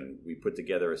 population. We put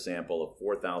together a sample of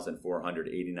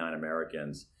 4,489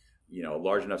 Americans, a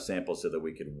large enough sample so that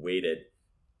we could weight it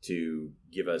to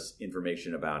give us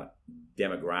information about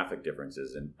demographic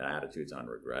differences and attitudes on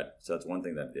regret. So that's one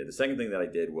thing that I did. The second thing that I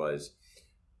did was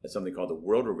something called the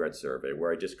World Regret Survey,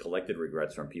 where I just collected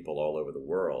regrets from people all over the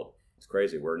world. It's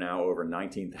crazy. We're now over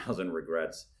 19,000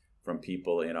 regrets from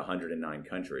people in 109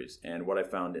 countries. And what I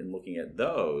found in looking at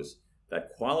those, that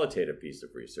qualitative piece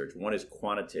of research, one is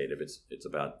quantitative, it's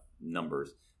about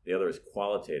numbers. The other is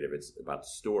qualitative, it's about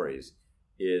stories,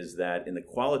 is that in the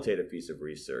qualitative piece of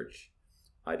research,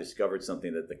 I discovered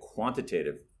something that the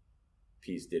quantitative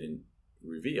piece didn't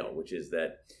reveal, which is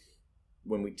that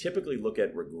when we typically look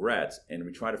at regrets and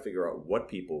we try to figure out what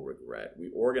people regret, we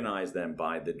organize them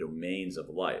by the domains of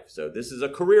life. So this is a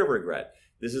career regret.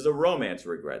 This is a romance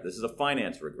regret. This is a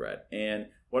finance regret. And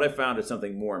what I found is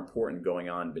something more important going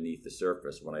on beneath the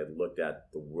surface when I looked at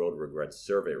the World Regrets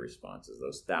Survey responses,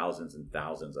 those thousands and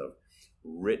thousands of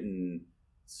written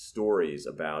stories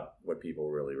about what people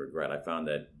really regret. I found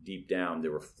that deep down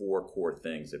there were 4 core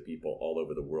things that people all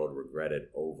over the world regretted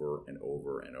over and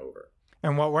over and over.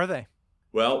 And what were they?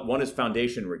 Well, one is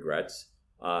foundation regrets.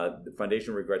 The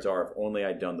foundation regrets are, if only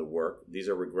I'd done the work. These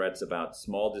are regrets about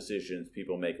small decisions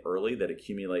people make early that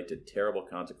accumulate to terrible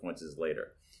consequences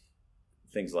later.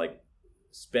 Things like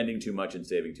spending too much and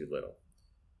saving too little.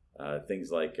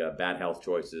 Things like bad health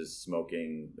choices,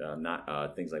 smoking,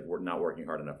 things like not working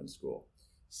hard enough in school.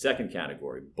 Second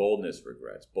category, boldness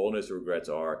regrets. Boldness regrets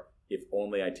are, if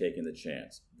only I'd taken the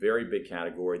chance. Very big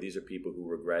category. These are people who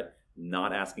regret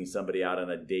not asking somebody out on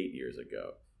a date years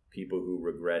ago. People who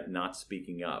regret not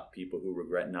speaking up. People who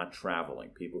regret not traveling.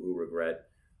 People who regret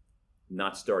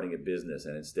not starting a business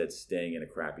and instead staying in a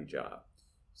crappy job.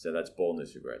 So that's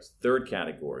boldness regrets. Third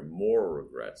category, moral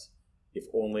regrets. If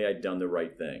only I'd done the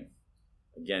right thing.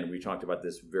 Again, we talked about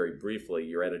this very briefly.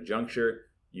 You're at a juncture.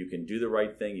 You can do the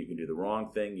right thing. You can do the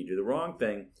wrong thing. You do the wrong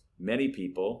thing. Many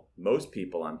people, most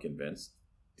people, I'm convinced,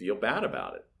 feel bad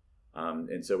about it.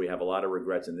 And so we have a lot of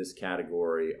regrets in this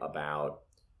category about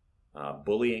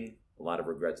bullying, a lot of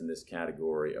regrets in this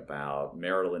category about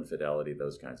marital infidelity,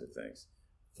 those kinds of things.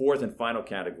 Fourth and final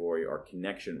category are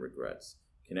connection regrets.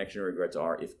 Connection regrets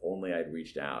are, if only I'd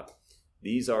reached out.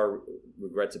 These are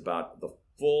regrets about the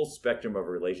full spectrum of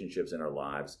relationships in our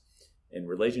lives, and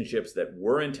relationships that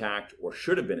were intact or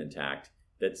should have been intact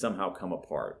that somehow come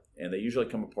apart. And they usually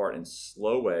come apart in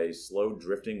slow ways, slow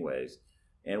drifting ways.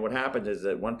 And what happens is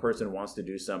that one person wants to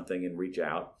do something and reach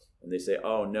out, and they say,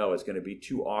 oh no, it's going to be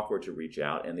too awkward to reach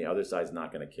out, and the other side's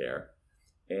not going to care.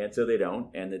 And so they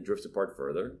don't, and it drifts apart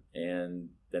further, and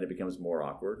then it becomes more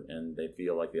awkward, and they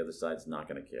feel like the other side's not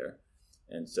going to care.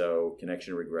 And so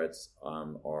connection regrets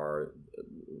are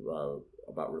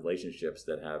about relationships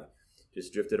that have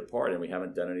just drifted apart, and we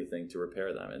haven't done anything to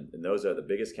repair them. And those are the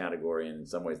biggest category, and in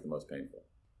some ways the most painful.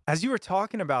 As you were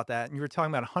talking about that, and you were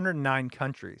talking about 109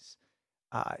 countries,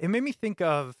 it made me think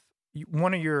of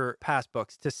one of your past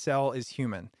books, To Sell is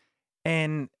Human.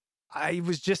 And I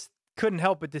couldn't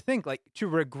help but to think, like, to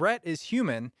regret is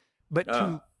human, but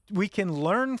we can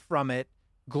learn from it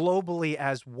globally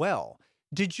as well.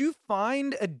 Did you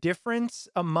find a difference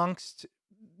amongst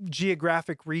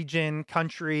geographic region,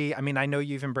 country? I mean, I know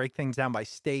you even break things down by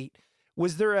state.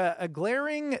 Was there a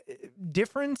glaring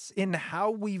difference in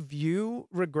how we view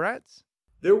regrets?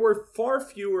 There were far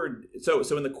fewer. So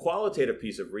in the qualitative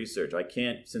piece of research, I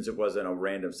can't, since it wasn't a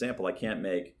random sample, I can't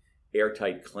make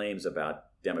airtight claims about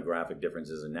demographic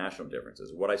differences and national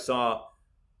differences. What I saw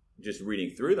just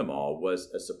reading through them all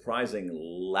was a surprising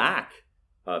lack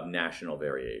of national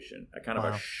variation, a kind of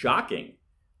a shocking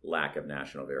lack of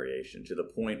national variation, to the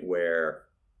point where,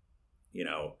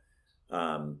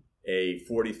 a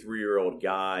 43-year-old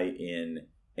guy in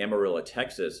Amarillo,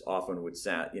 Texas, often would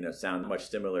sound much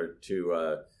similar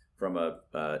to from a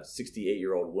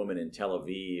 68-year-old woman in Tel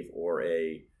Aviv, or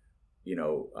a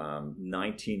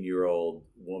 19-year-old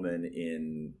woman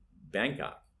in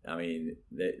Bangkok. I mean,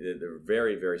 they're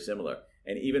very, very similar.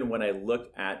 And even when I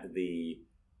look at the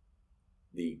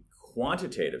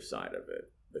quantitative side of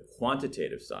it,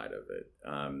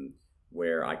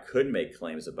 where I could make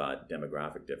claims about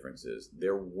demographic differences,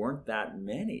 there weren't that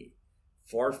many.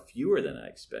 Far fewer than I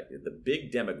expected. The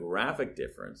big demographic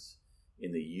difference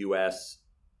in the U.S.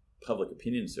 public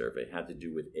opinion survey had to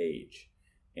do with age.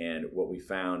 And what we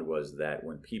found was that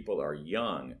when people are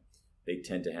young, they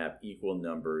tend to have equal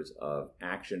numbers of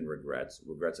action regrets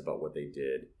about what they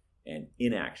did, and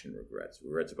inaction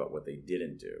regrets about what they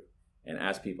didn't do. And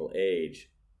as people age,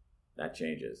 that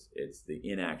changes. It's the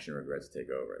inaction regrets take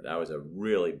over. That was a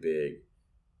really big,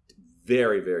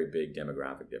 very, very big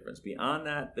demographic difference. Beyond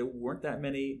that, there weren't that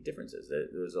many differences.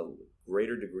 There was a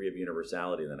greater degree of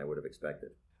universality than I would have expected.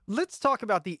 Let's talk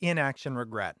about the inaction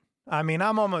regret. I mean,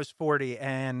 I'm almost 40,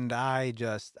 and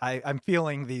I'm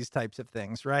feeling these types of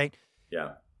things, right?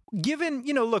 Yeah. Given,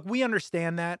 look, we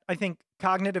understand that. I think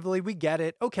cognitively we get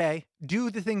it. Okay, do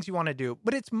the things you want to do.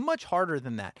 But it's much harder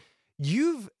than that.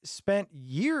 You've spent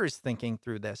years thinking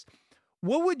through this.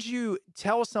 What would you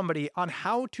tell somebody on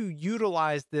how to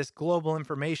utilize this global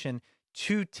information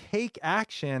to take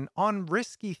action on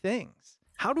risky things?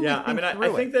 How do we think through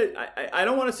I think that I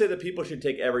don't want to say that people should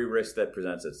take every risk that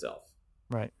presents itself.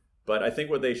 Right. But I think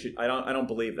what they should, I don't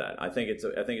believe that. I think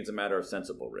it's a matter of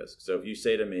sensible risk. So if you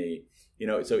say to me,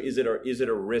 so is it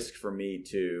a risk for me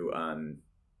to,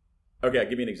 okay, I'll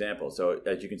give you an example. So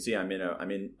as you can see, I'm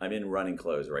in running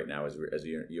clothes right now as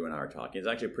you and I are talking. It's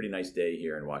actually a pretty nice day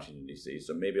here in Washington D.C.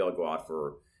 So maybe I'll go out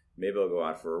for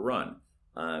a run.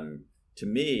 To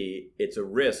me, it's a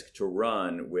risk to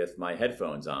run with my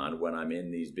headphones on when I'm in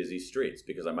these busy streets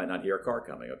because I might not hear a car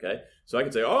coming, okay? So I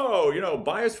could say,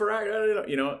 bias for act,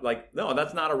 no,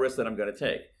 that's not a risk that I'm going to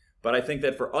take. But I think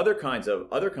that for other kinds of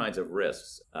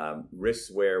risks,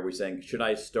 risks where we're saying, should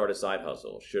I start a side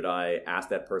hustle? Should I ask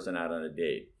that person out on a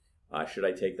date? Should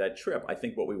I take that trip? I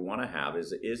think what we want to have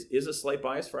is a slight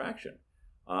bias for action,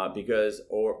 because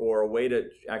or a way to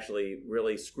actually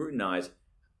really scrutinize,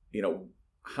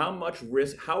 how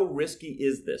risky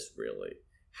is this really?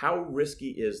 How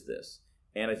risky is this?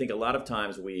 And I think a lot of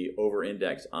times we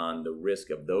over-index on the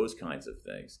risk of those kinds of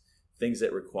things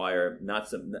that require not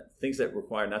so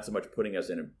much putting us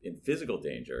in physical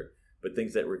danger, but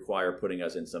things that require putting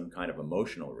us in some kind of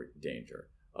emotional danger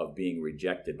of being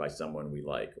rejected by someone we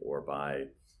like or by,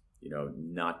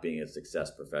 not being a success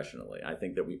professionally. I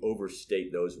think that we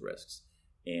overstate those risks,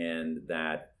 and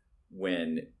that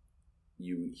when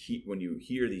you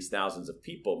hear these thousands of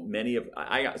people, let me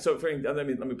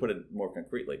put it more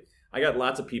concretely. I got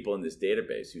lots of people in this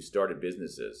database who started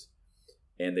businesses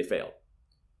and they failed,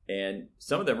 and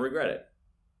some of them regret it,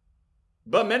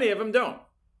 but many of them don't,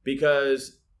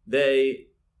 because they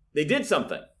did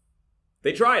something,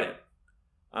 they tried it,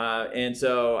 and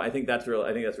so I think that's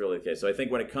really the case. So I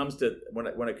think when it comes to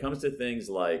things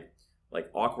like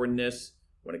awkwardness,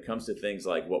 when it comes to things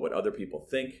like what would other people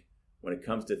think, when it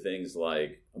comes to things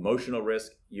like emotional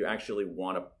risk, you actually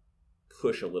want to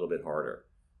push a little bit harder.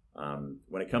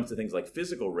 When it comes to things like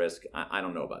physical risk, I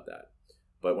don't know about that.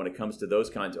 But when it comes to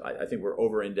those kinds of, I think we're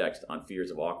over-indexed on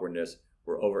fears of awkwardness.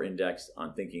 We're over-indexed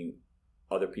on thinking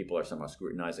other people are somehow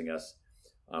scrutinizing us.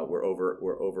 We're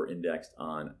over-indexed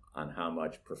on how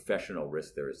much professional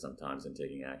risk there is sometimes in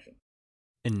taking action.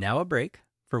 And now a break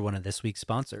for one of this week's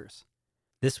sponsors.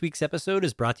 This week's episode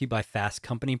is brought to you by Fast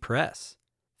Company Press.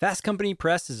 Fast Company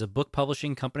Press is a book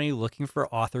publishing company looking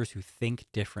for authors who think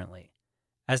differently.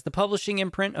 As the publishing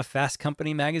imprint of Fast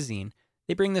Company magazine,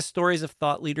 they bring the stories of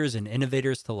thought leaders and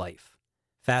innovators to life.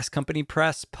 Fast Company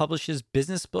Press publishes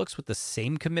business books with the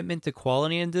same commitment to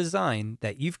quality and design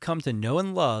that you've come to know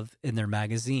and love in their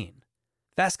magazine.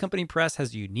 Fast Company Press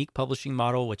has a unique publishing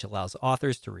model which allows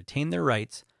authors to retain their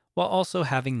rights while also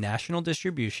having national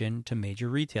distribution to major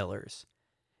retailers.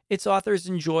 Its authors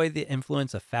enjoy the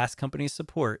influence of Fast Company's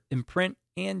support in print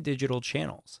and digital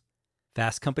channels.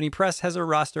 Fast Company Press has a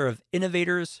roster of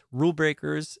innovators, rule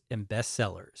breakers, and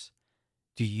bestsellers.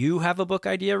 Do you have a book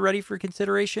idea ready for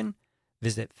consideration?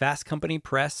 Visit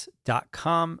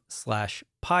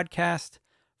fastcompanypress.com/podcast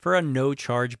for a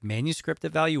no-charge manuscript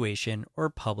evaluation or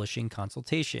publishing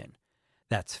consultation.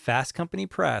 That's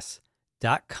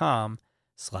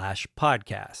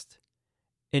fastcompanypress.com/podcast.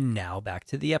 And now back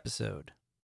to the episode.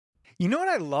 You know what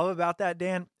I love about that,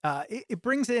 Dan? It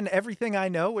brings in everything I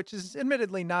know, which is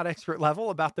admittedly not expert level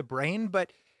about the brain,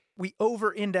 but we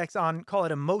over-index on, call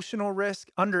it emotional risk,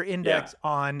 under-index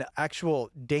on actual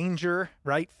danger,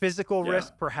 right? Physical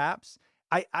risk, perhaps.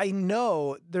 I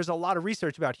know there's a lot of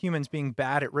research about humans being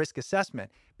bad at risk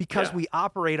assessment because we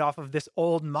operate off of this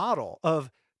old model of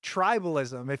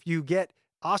tribalism. If you get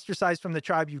ostracized from the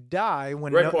tribe, you die,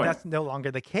 when that's no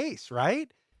longer the case,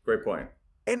 right? Great point.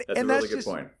 And that's a really good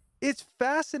point. It's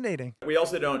fascinating. We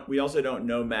also don't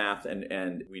know math,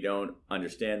 and we don't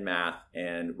understand math,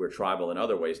 and we're tribal in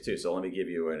other ways too. So let me give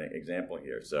you an example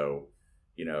here. So,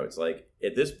 it's like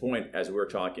at this point, as we're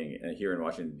talking here in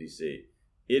Washington D.C.,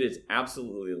 it is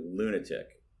absolutely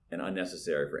lunatic and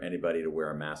unnecessary for anybody to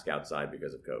wear a mask outside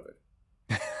because of COVID.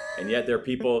 And yet there are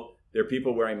people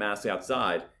wearing masks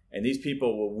outside, and these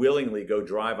people will willingly go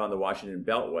drive on the Washington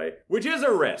Beltway, which is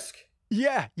a risk.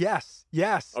 Yeah. Yes.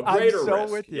 A greater I'm so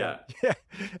risk. with you.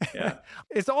 Yeah.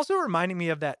 It's also reminding me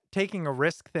of that taking a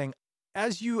risk thing.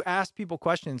 As you ask people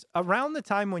questions, around the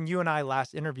time when you and I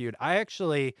last interviewed, I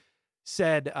actually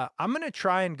said, I'm going to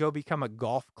try and go become a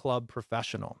golf club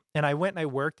professional. And I went and I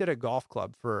worked at a golf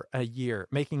club for a year,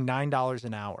 making $9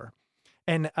 an hour.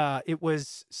 And it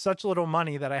was such little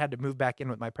money that I had to move back in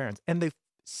with my parents. And the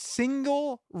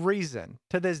single reason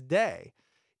to this day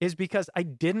is because I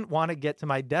didn't want to get to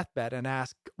my deathbed and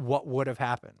ask what would have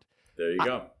happened. There you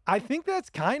go. I think that's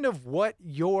kind of what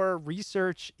your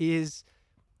research is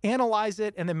analyze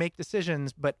it and then make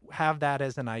decisions, but have that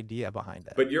as an idea behind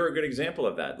it. But you're a good example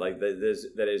of that. Like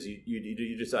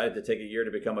you decided to take a year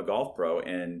to become a golf pro,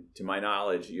 and to my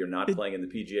knowledge, you're not playing in the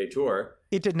PGA Tour.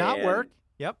 It did not work.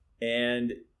 Yep.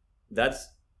 And that's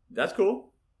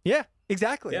cool. Yeah,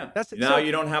 exactly. Yeah. That's now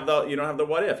you don't have the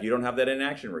what if. You don't have that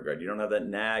inaction regret. You don't have that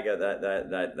nag,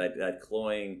 that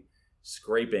cloying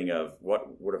scraping of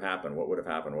what would have happened, what would have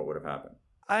happened, what would have happened.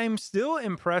 I'm still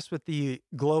impressed with the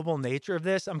global nature of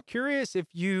this. I'm curious if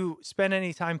you spend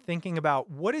any time thinking about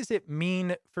what does it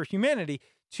mean for humanity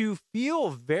to feel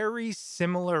very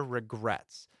similar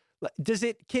regrets? Does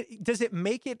it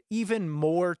make it even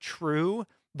more true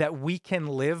that we can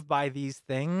live by these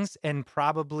things and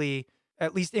probably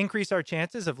at least increase our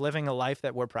chances of living a life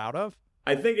that we're proud of?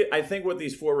 I think what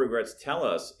these 4 regrets tell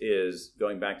us is,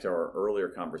 going back to our earlier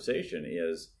conversation,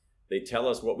 is they tell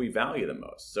us what we value the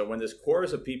most. So when this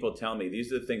chorus of people tell me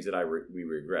these are the things that we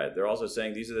regret, they're also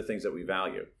saying these are the things that we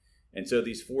value. And so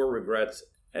these 4 regrets,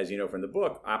 as you know from the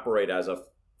book, operate as a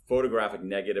photographic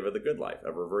negative of the good life,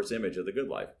 a reverse image of the good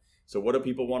life. So what do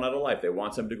people want out of life? They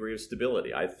want some degree of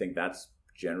stability. I think that's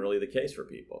generally the case for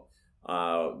people.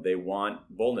 They want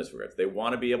boldness regrets. They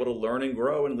want to be able to learn and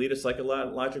grow and lead a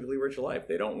psychologically rich life.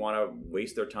 They don't want to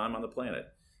waste their time on the planet.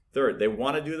 Third, they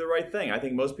want to do the right thing. I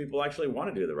think most people actually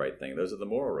want to do the right thing. Those are the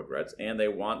moral regrets. And they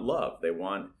want love. They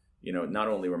want, not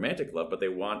only romantic love, but they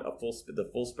want the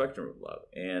full spectrum of love.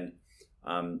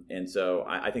 And so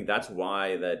I think that's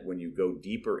why that when you go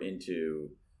deeper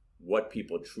into what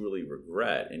people truly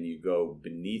regret and you go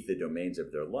beneath the domains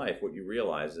of their life, what you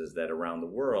realize is that around the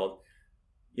world,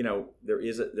 there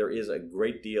is a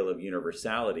great deal of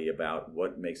universality about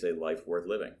what makes a life worth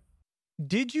living.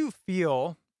 Did you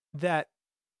feel that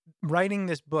writing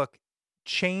this book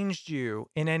changed you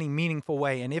in any meaningful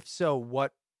way? And if so,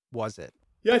 what was it?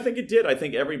 Yeah, I think it did. I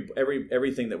think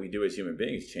everything that we do as human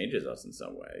beings changes us in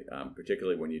some way,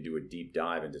 particularly when you do a deep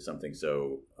dive into something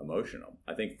so emotional.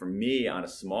 I think for me, on a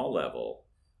small level,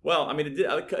 there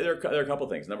are a couple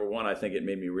things. Number one, I think it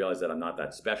made me realize that I'm not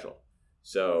that special.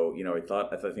 So, if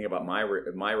I think about my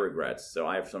regrets, so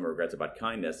I have some regrets about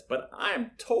kindness, but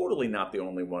I'm totally not the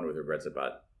only one with regrets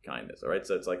about kindness. All right.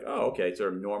 So it's like, oh, okay. It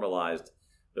sort of normalized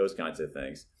those kinds of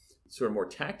things. Sort of more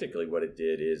tactically, what it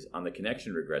did is on the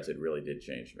connection regrets, it really did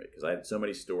change me, because I had so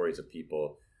many stories of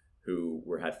people who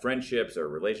had friendships or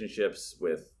relationships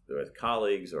with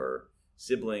colleagues or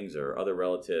siblings or other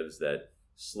relatives that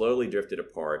slowly drifted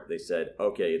apart. They said,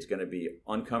 okay, it's going to be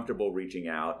uncomfortable reaching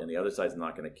out and the other side's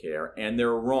not going to care. And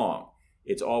they're wrong.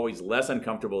 It's always less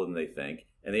uncomfortable than they think.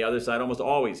 And the other side almost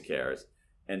always cares.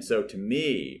 And so to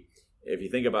me, if you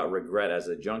think about regret as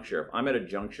a juncture, if I'm at a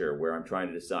juncture where I'm trying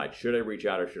to decide, should I reach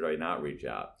out or should I not reach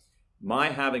out? My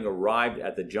having arrived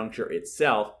at the juncture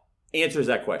itself answers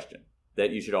that question,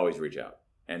 that you should always reach out.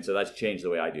 And so that's changed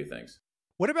the way I do things.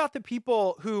 What about the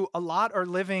people who a lot are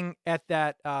living at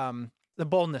that, the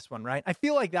boldness one, right? I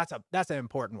feel like that's an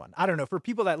important one. I don't know, for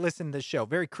people that listen to this show,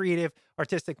 very creative,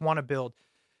 artistic, want to build,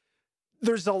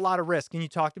 there's a lot of risk. And you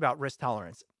talked about risk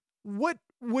tolerance. What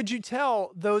would you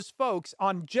tell those folks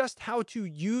on just how to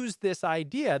use this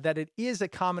idea that it is a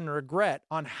common regret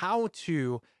on how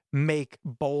to make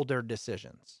bolder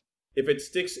decisions? If it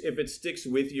sticks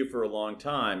with you for a long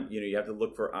time, you have to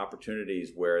look for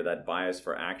opportunities where that bias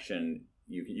for action,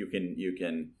 you can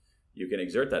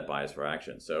exert that bias for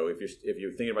action. So if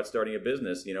you're thinking about starting a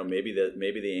business, maybe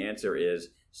the answer is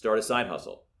start a side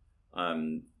hustle.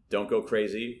 Don't go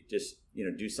crazy. Just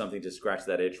do something to scratch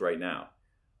that itch right now.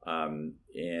 So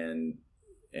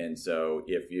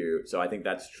I think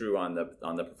that's true on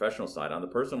the professional side. On the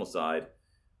personal side,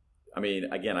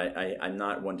 again, I'm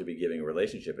not one to be giving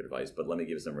relationship advice, but let me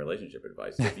give some relationship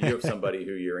advice. If you have somebody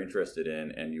who you're interested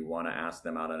in and you want to ask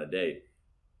them out on a date,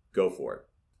 go for it.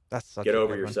 Get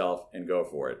over yourself and go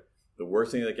for it. The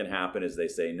worst thing that can happen is they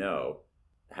say no.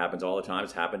 It happens all the time.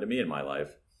 It's happened to me in my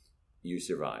life. You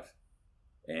survive.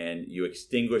 And you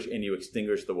extinguish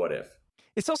the what if.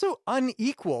 It's also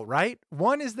unequal, right?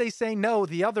 One is they say no.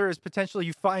 The other is potentially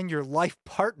you find your life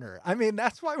partner.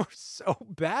 That's why we're so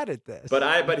bad at this.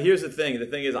 But here's the thing. The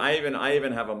thing is, I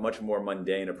even have a much more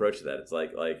mundane approach to that. It's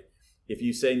like if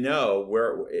you say no,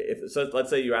 so let's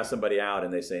say you ask somebody out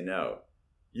and they say no,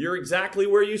 you're exactly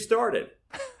where you started.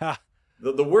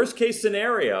 The worst case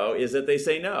scenario is that they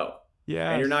say no.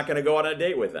 Yeah. And you're not going to go on a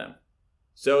date with them.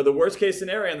 So the worst case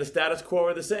scenario and the status quo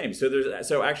are the same.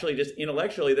 So actually, just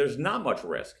intellectually, there's not much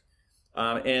risk.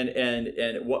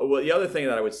 The other thing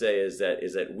that I would say is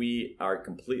that we are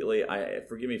completely.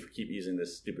 Forgive me for keep using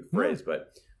this stupid phrase,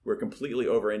 but we're completely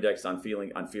over-indexed on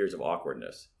fears of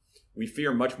awkwardness. We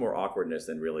fear much more awkwardness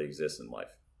than really exists in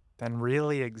life. Than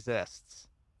really exists.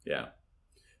 Yeah.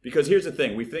 Because here's the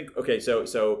thing. We think, okay,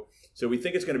 so we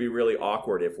think it's going to be really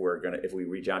awkward if we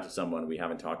reach out to someone we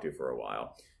haven't talked to for a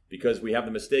while, because we have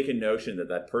the mistaken notion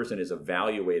that person is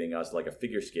evaluating us like a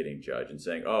figure skating judge and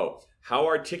saying, oh, how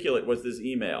articulate was this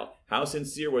email? How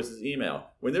sincere was this email?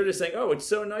 When they're just saying, oh, it's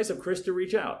so nice of Chris to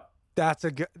reach out. That's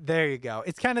there you go.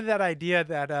 It's kind of that idea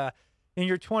that in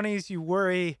your 20s, you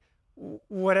worry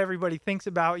what everybody thinks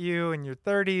about you. In your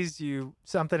 30s,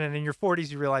 and in your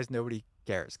 40s, you realize nobody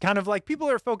cares. Kind of like people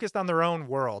are focused on their own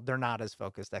world. They're not as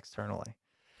focused externally.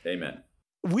 Amen.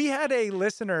 We had a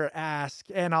listener ask,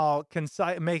 and I'll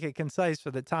make it concise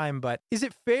for the time, but is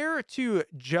it fair to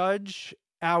judge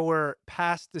our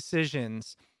past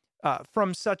decisions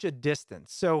from such a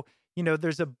distance? So,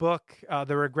 there's a book,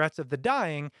 The Regrets of the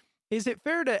Dying. Is it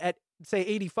fair to, at say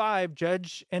 85,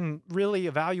 judge and really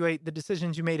evaluate the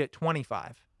decisions you made at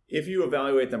 25? If you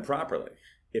evaluate them properly,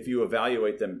 if you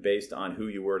evaluate them based on who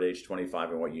you were at age 25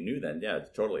 and what you knew then, yeah,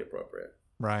 it's totally appropriate.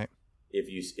 Right. If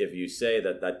you say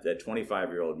that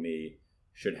 25-year-old me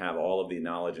should have all of the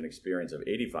knowledge and experience of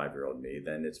 85-year-old me,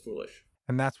 then it's foolish.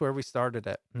 And that's where we started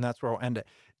it, and that's where we'll end it.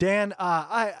 Dan,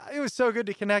 it was so good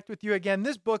to connect with you again.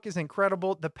 This book is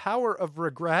incredible. The Power of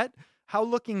Regret, How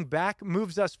Looking Back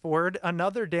Moves Us Forward.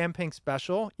 Another Dan Pink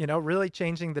special, really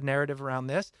changing the narrative around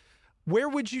this. Where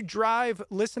would you drive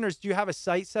listeners? Do you have a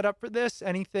site set up for this?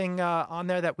 Anything on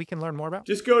there that we can learn more about?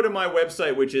 Just go to my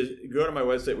website, which is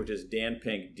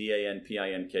danpink,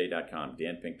 danpink.com,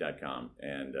 danpink.com,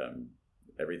 and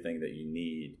everything that you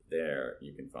need there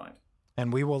you can find.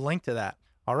 And we will link to that.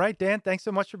 All right, Dan, thanks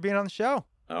so much for being on the show.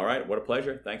 All right, what a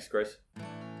pleasure. Thanks, Chris.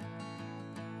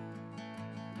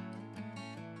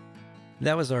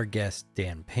 That was our guest,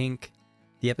 Dan Pink.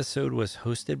 The episode was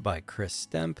hosted by Chris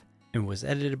Stemp and was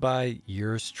edited by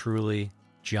yours truly,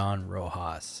 John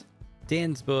Rojas.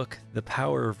 Dan's book, The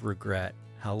Power of Regret,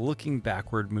 How Looking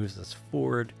Backward Moves Us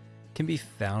Forward, can be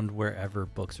found wherever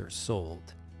books are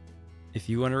sold. If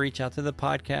you want to reach out to the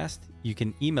podcast, you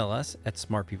can email us at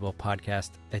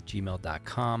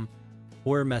smartpeoplepodcast@gmail.com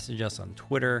or message us on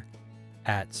Twitter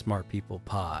at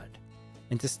smartpeoplepod.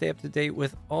 And to stay up to date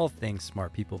with all things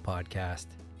Smart People Podcast,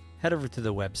 head over to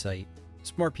the website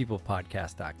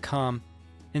smartpeoplepodcast.com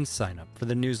and sign up for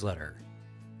the newsletter.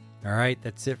 All right,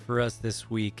 that's it for us this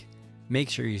week. Make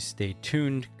sure you stay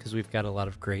tuned because we've got a lot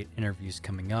of great interviews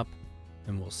coming up,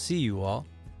 and we'll see you all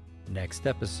next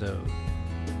episode.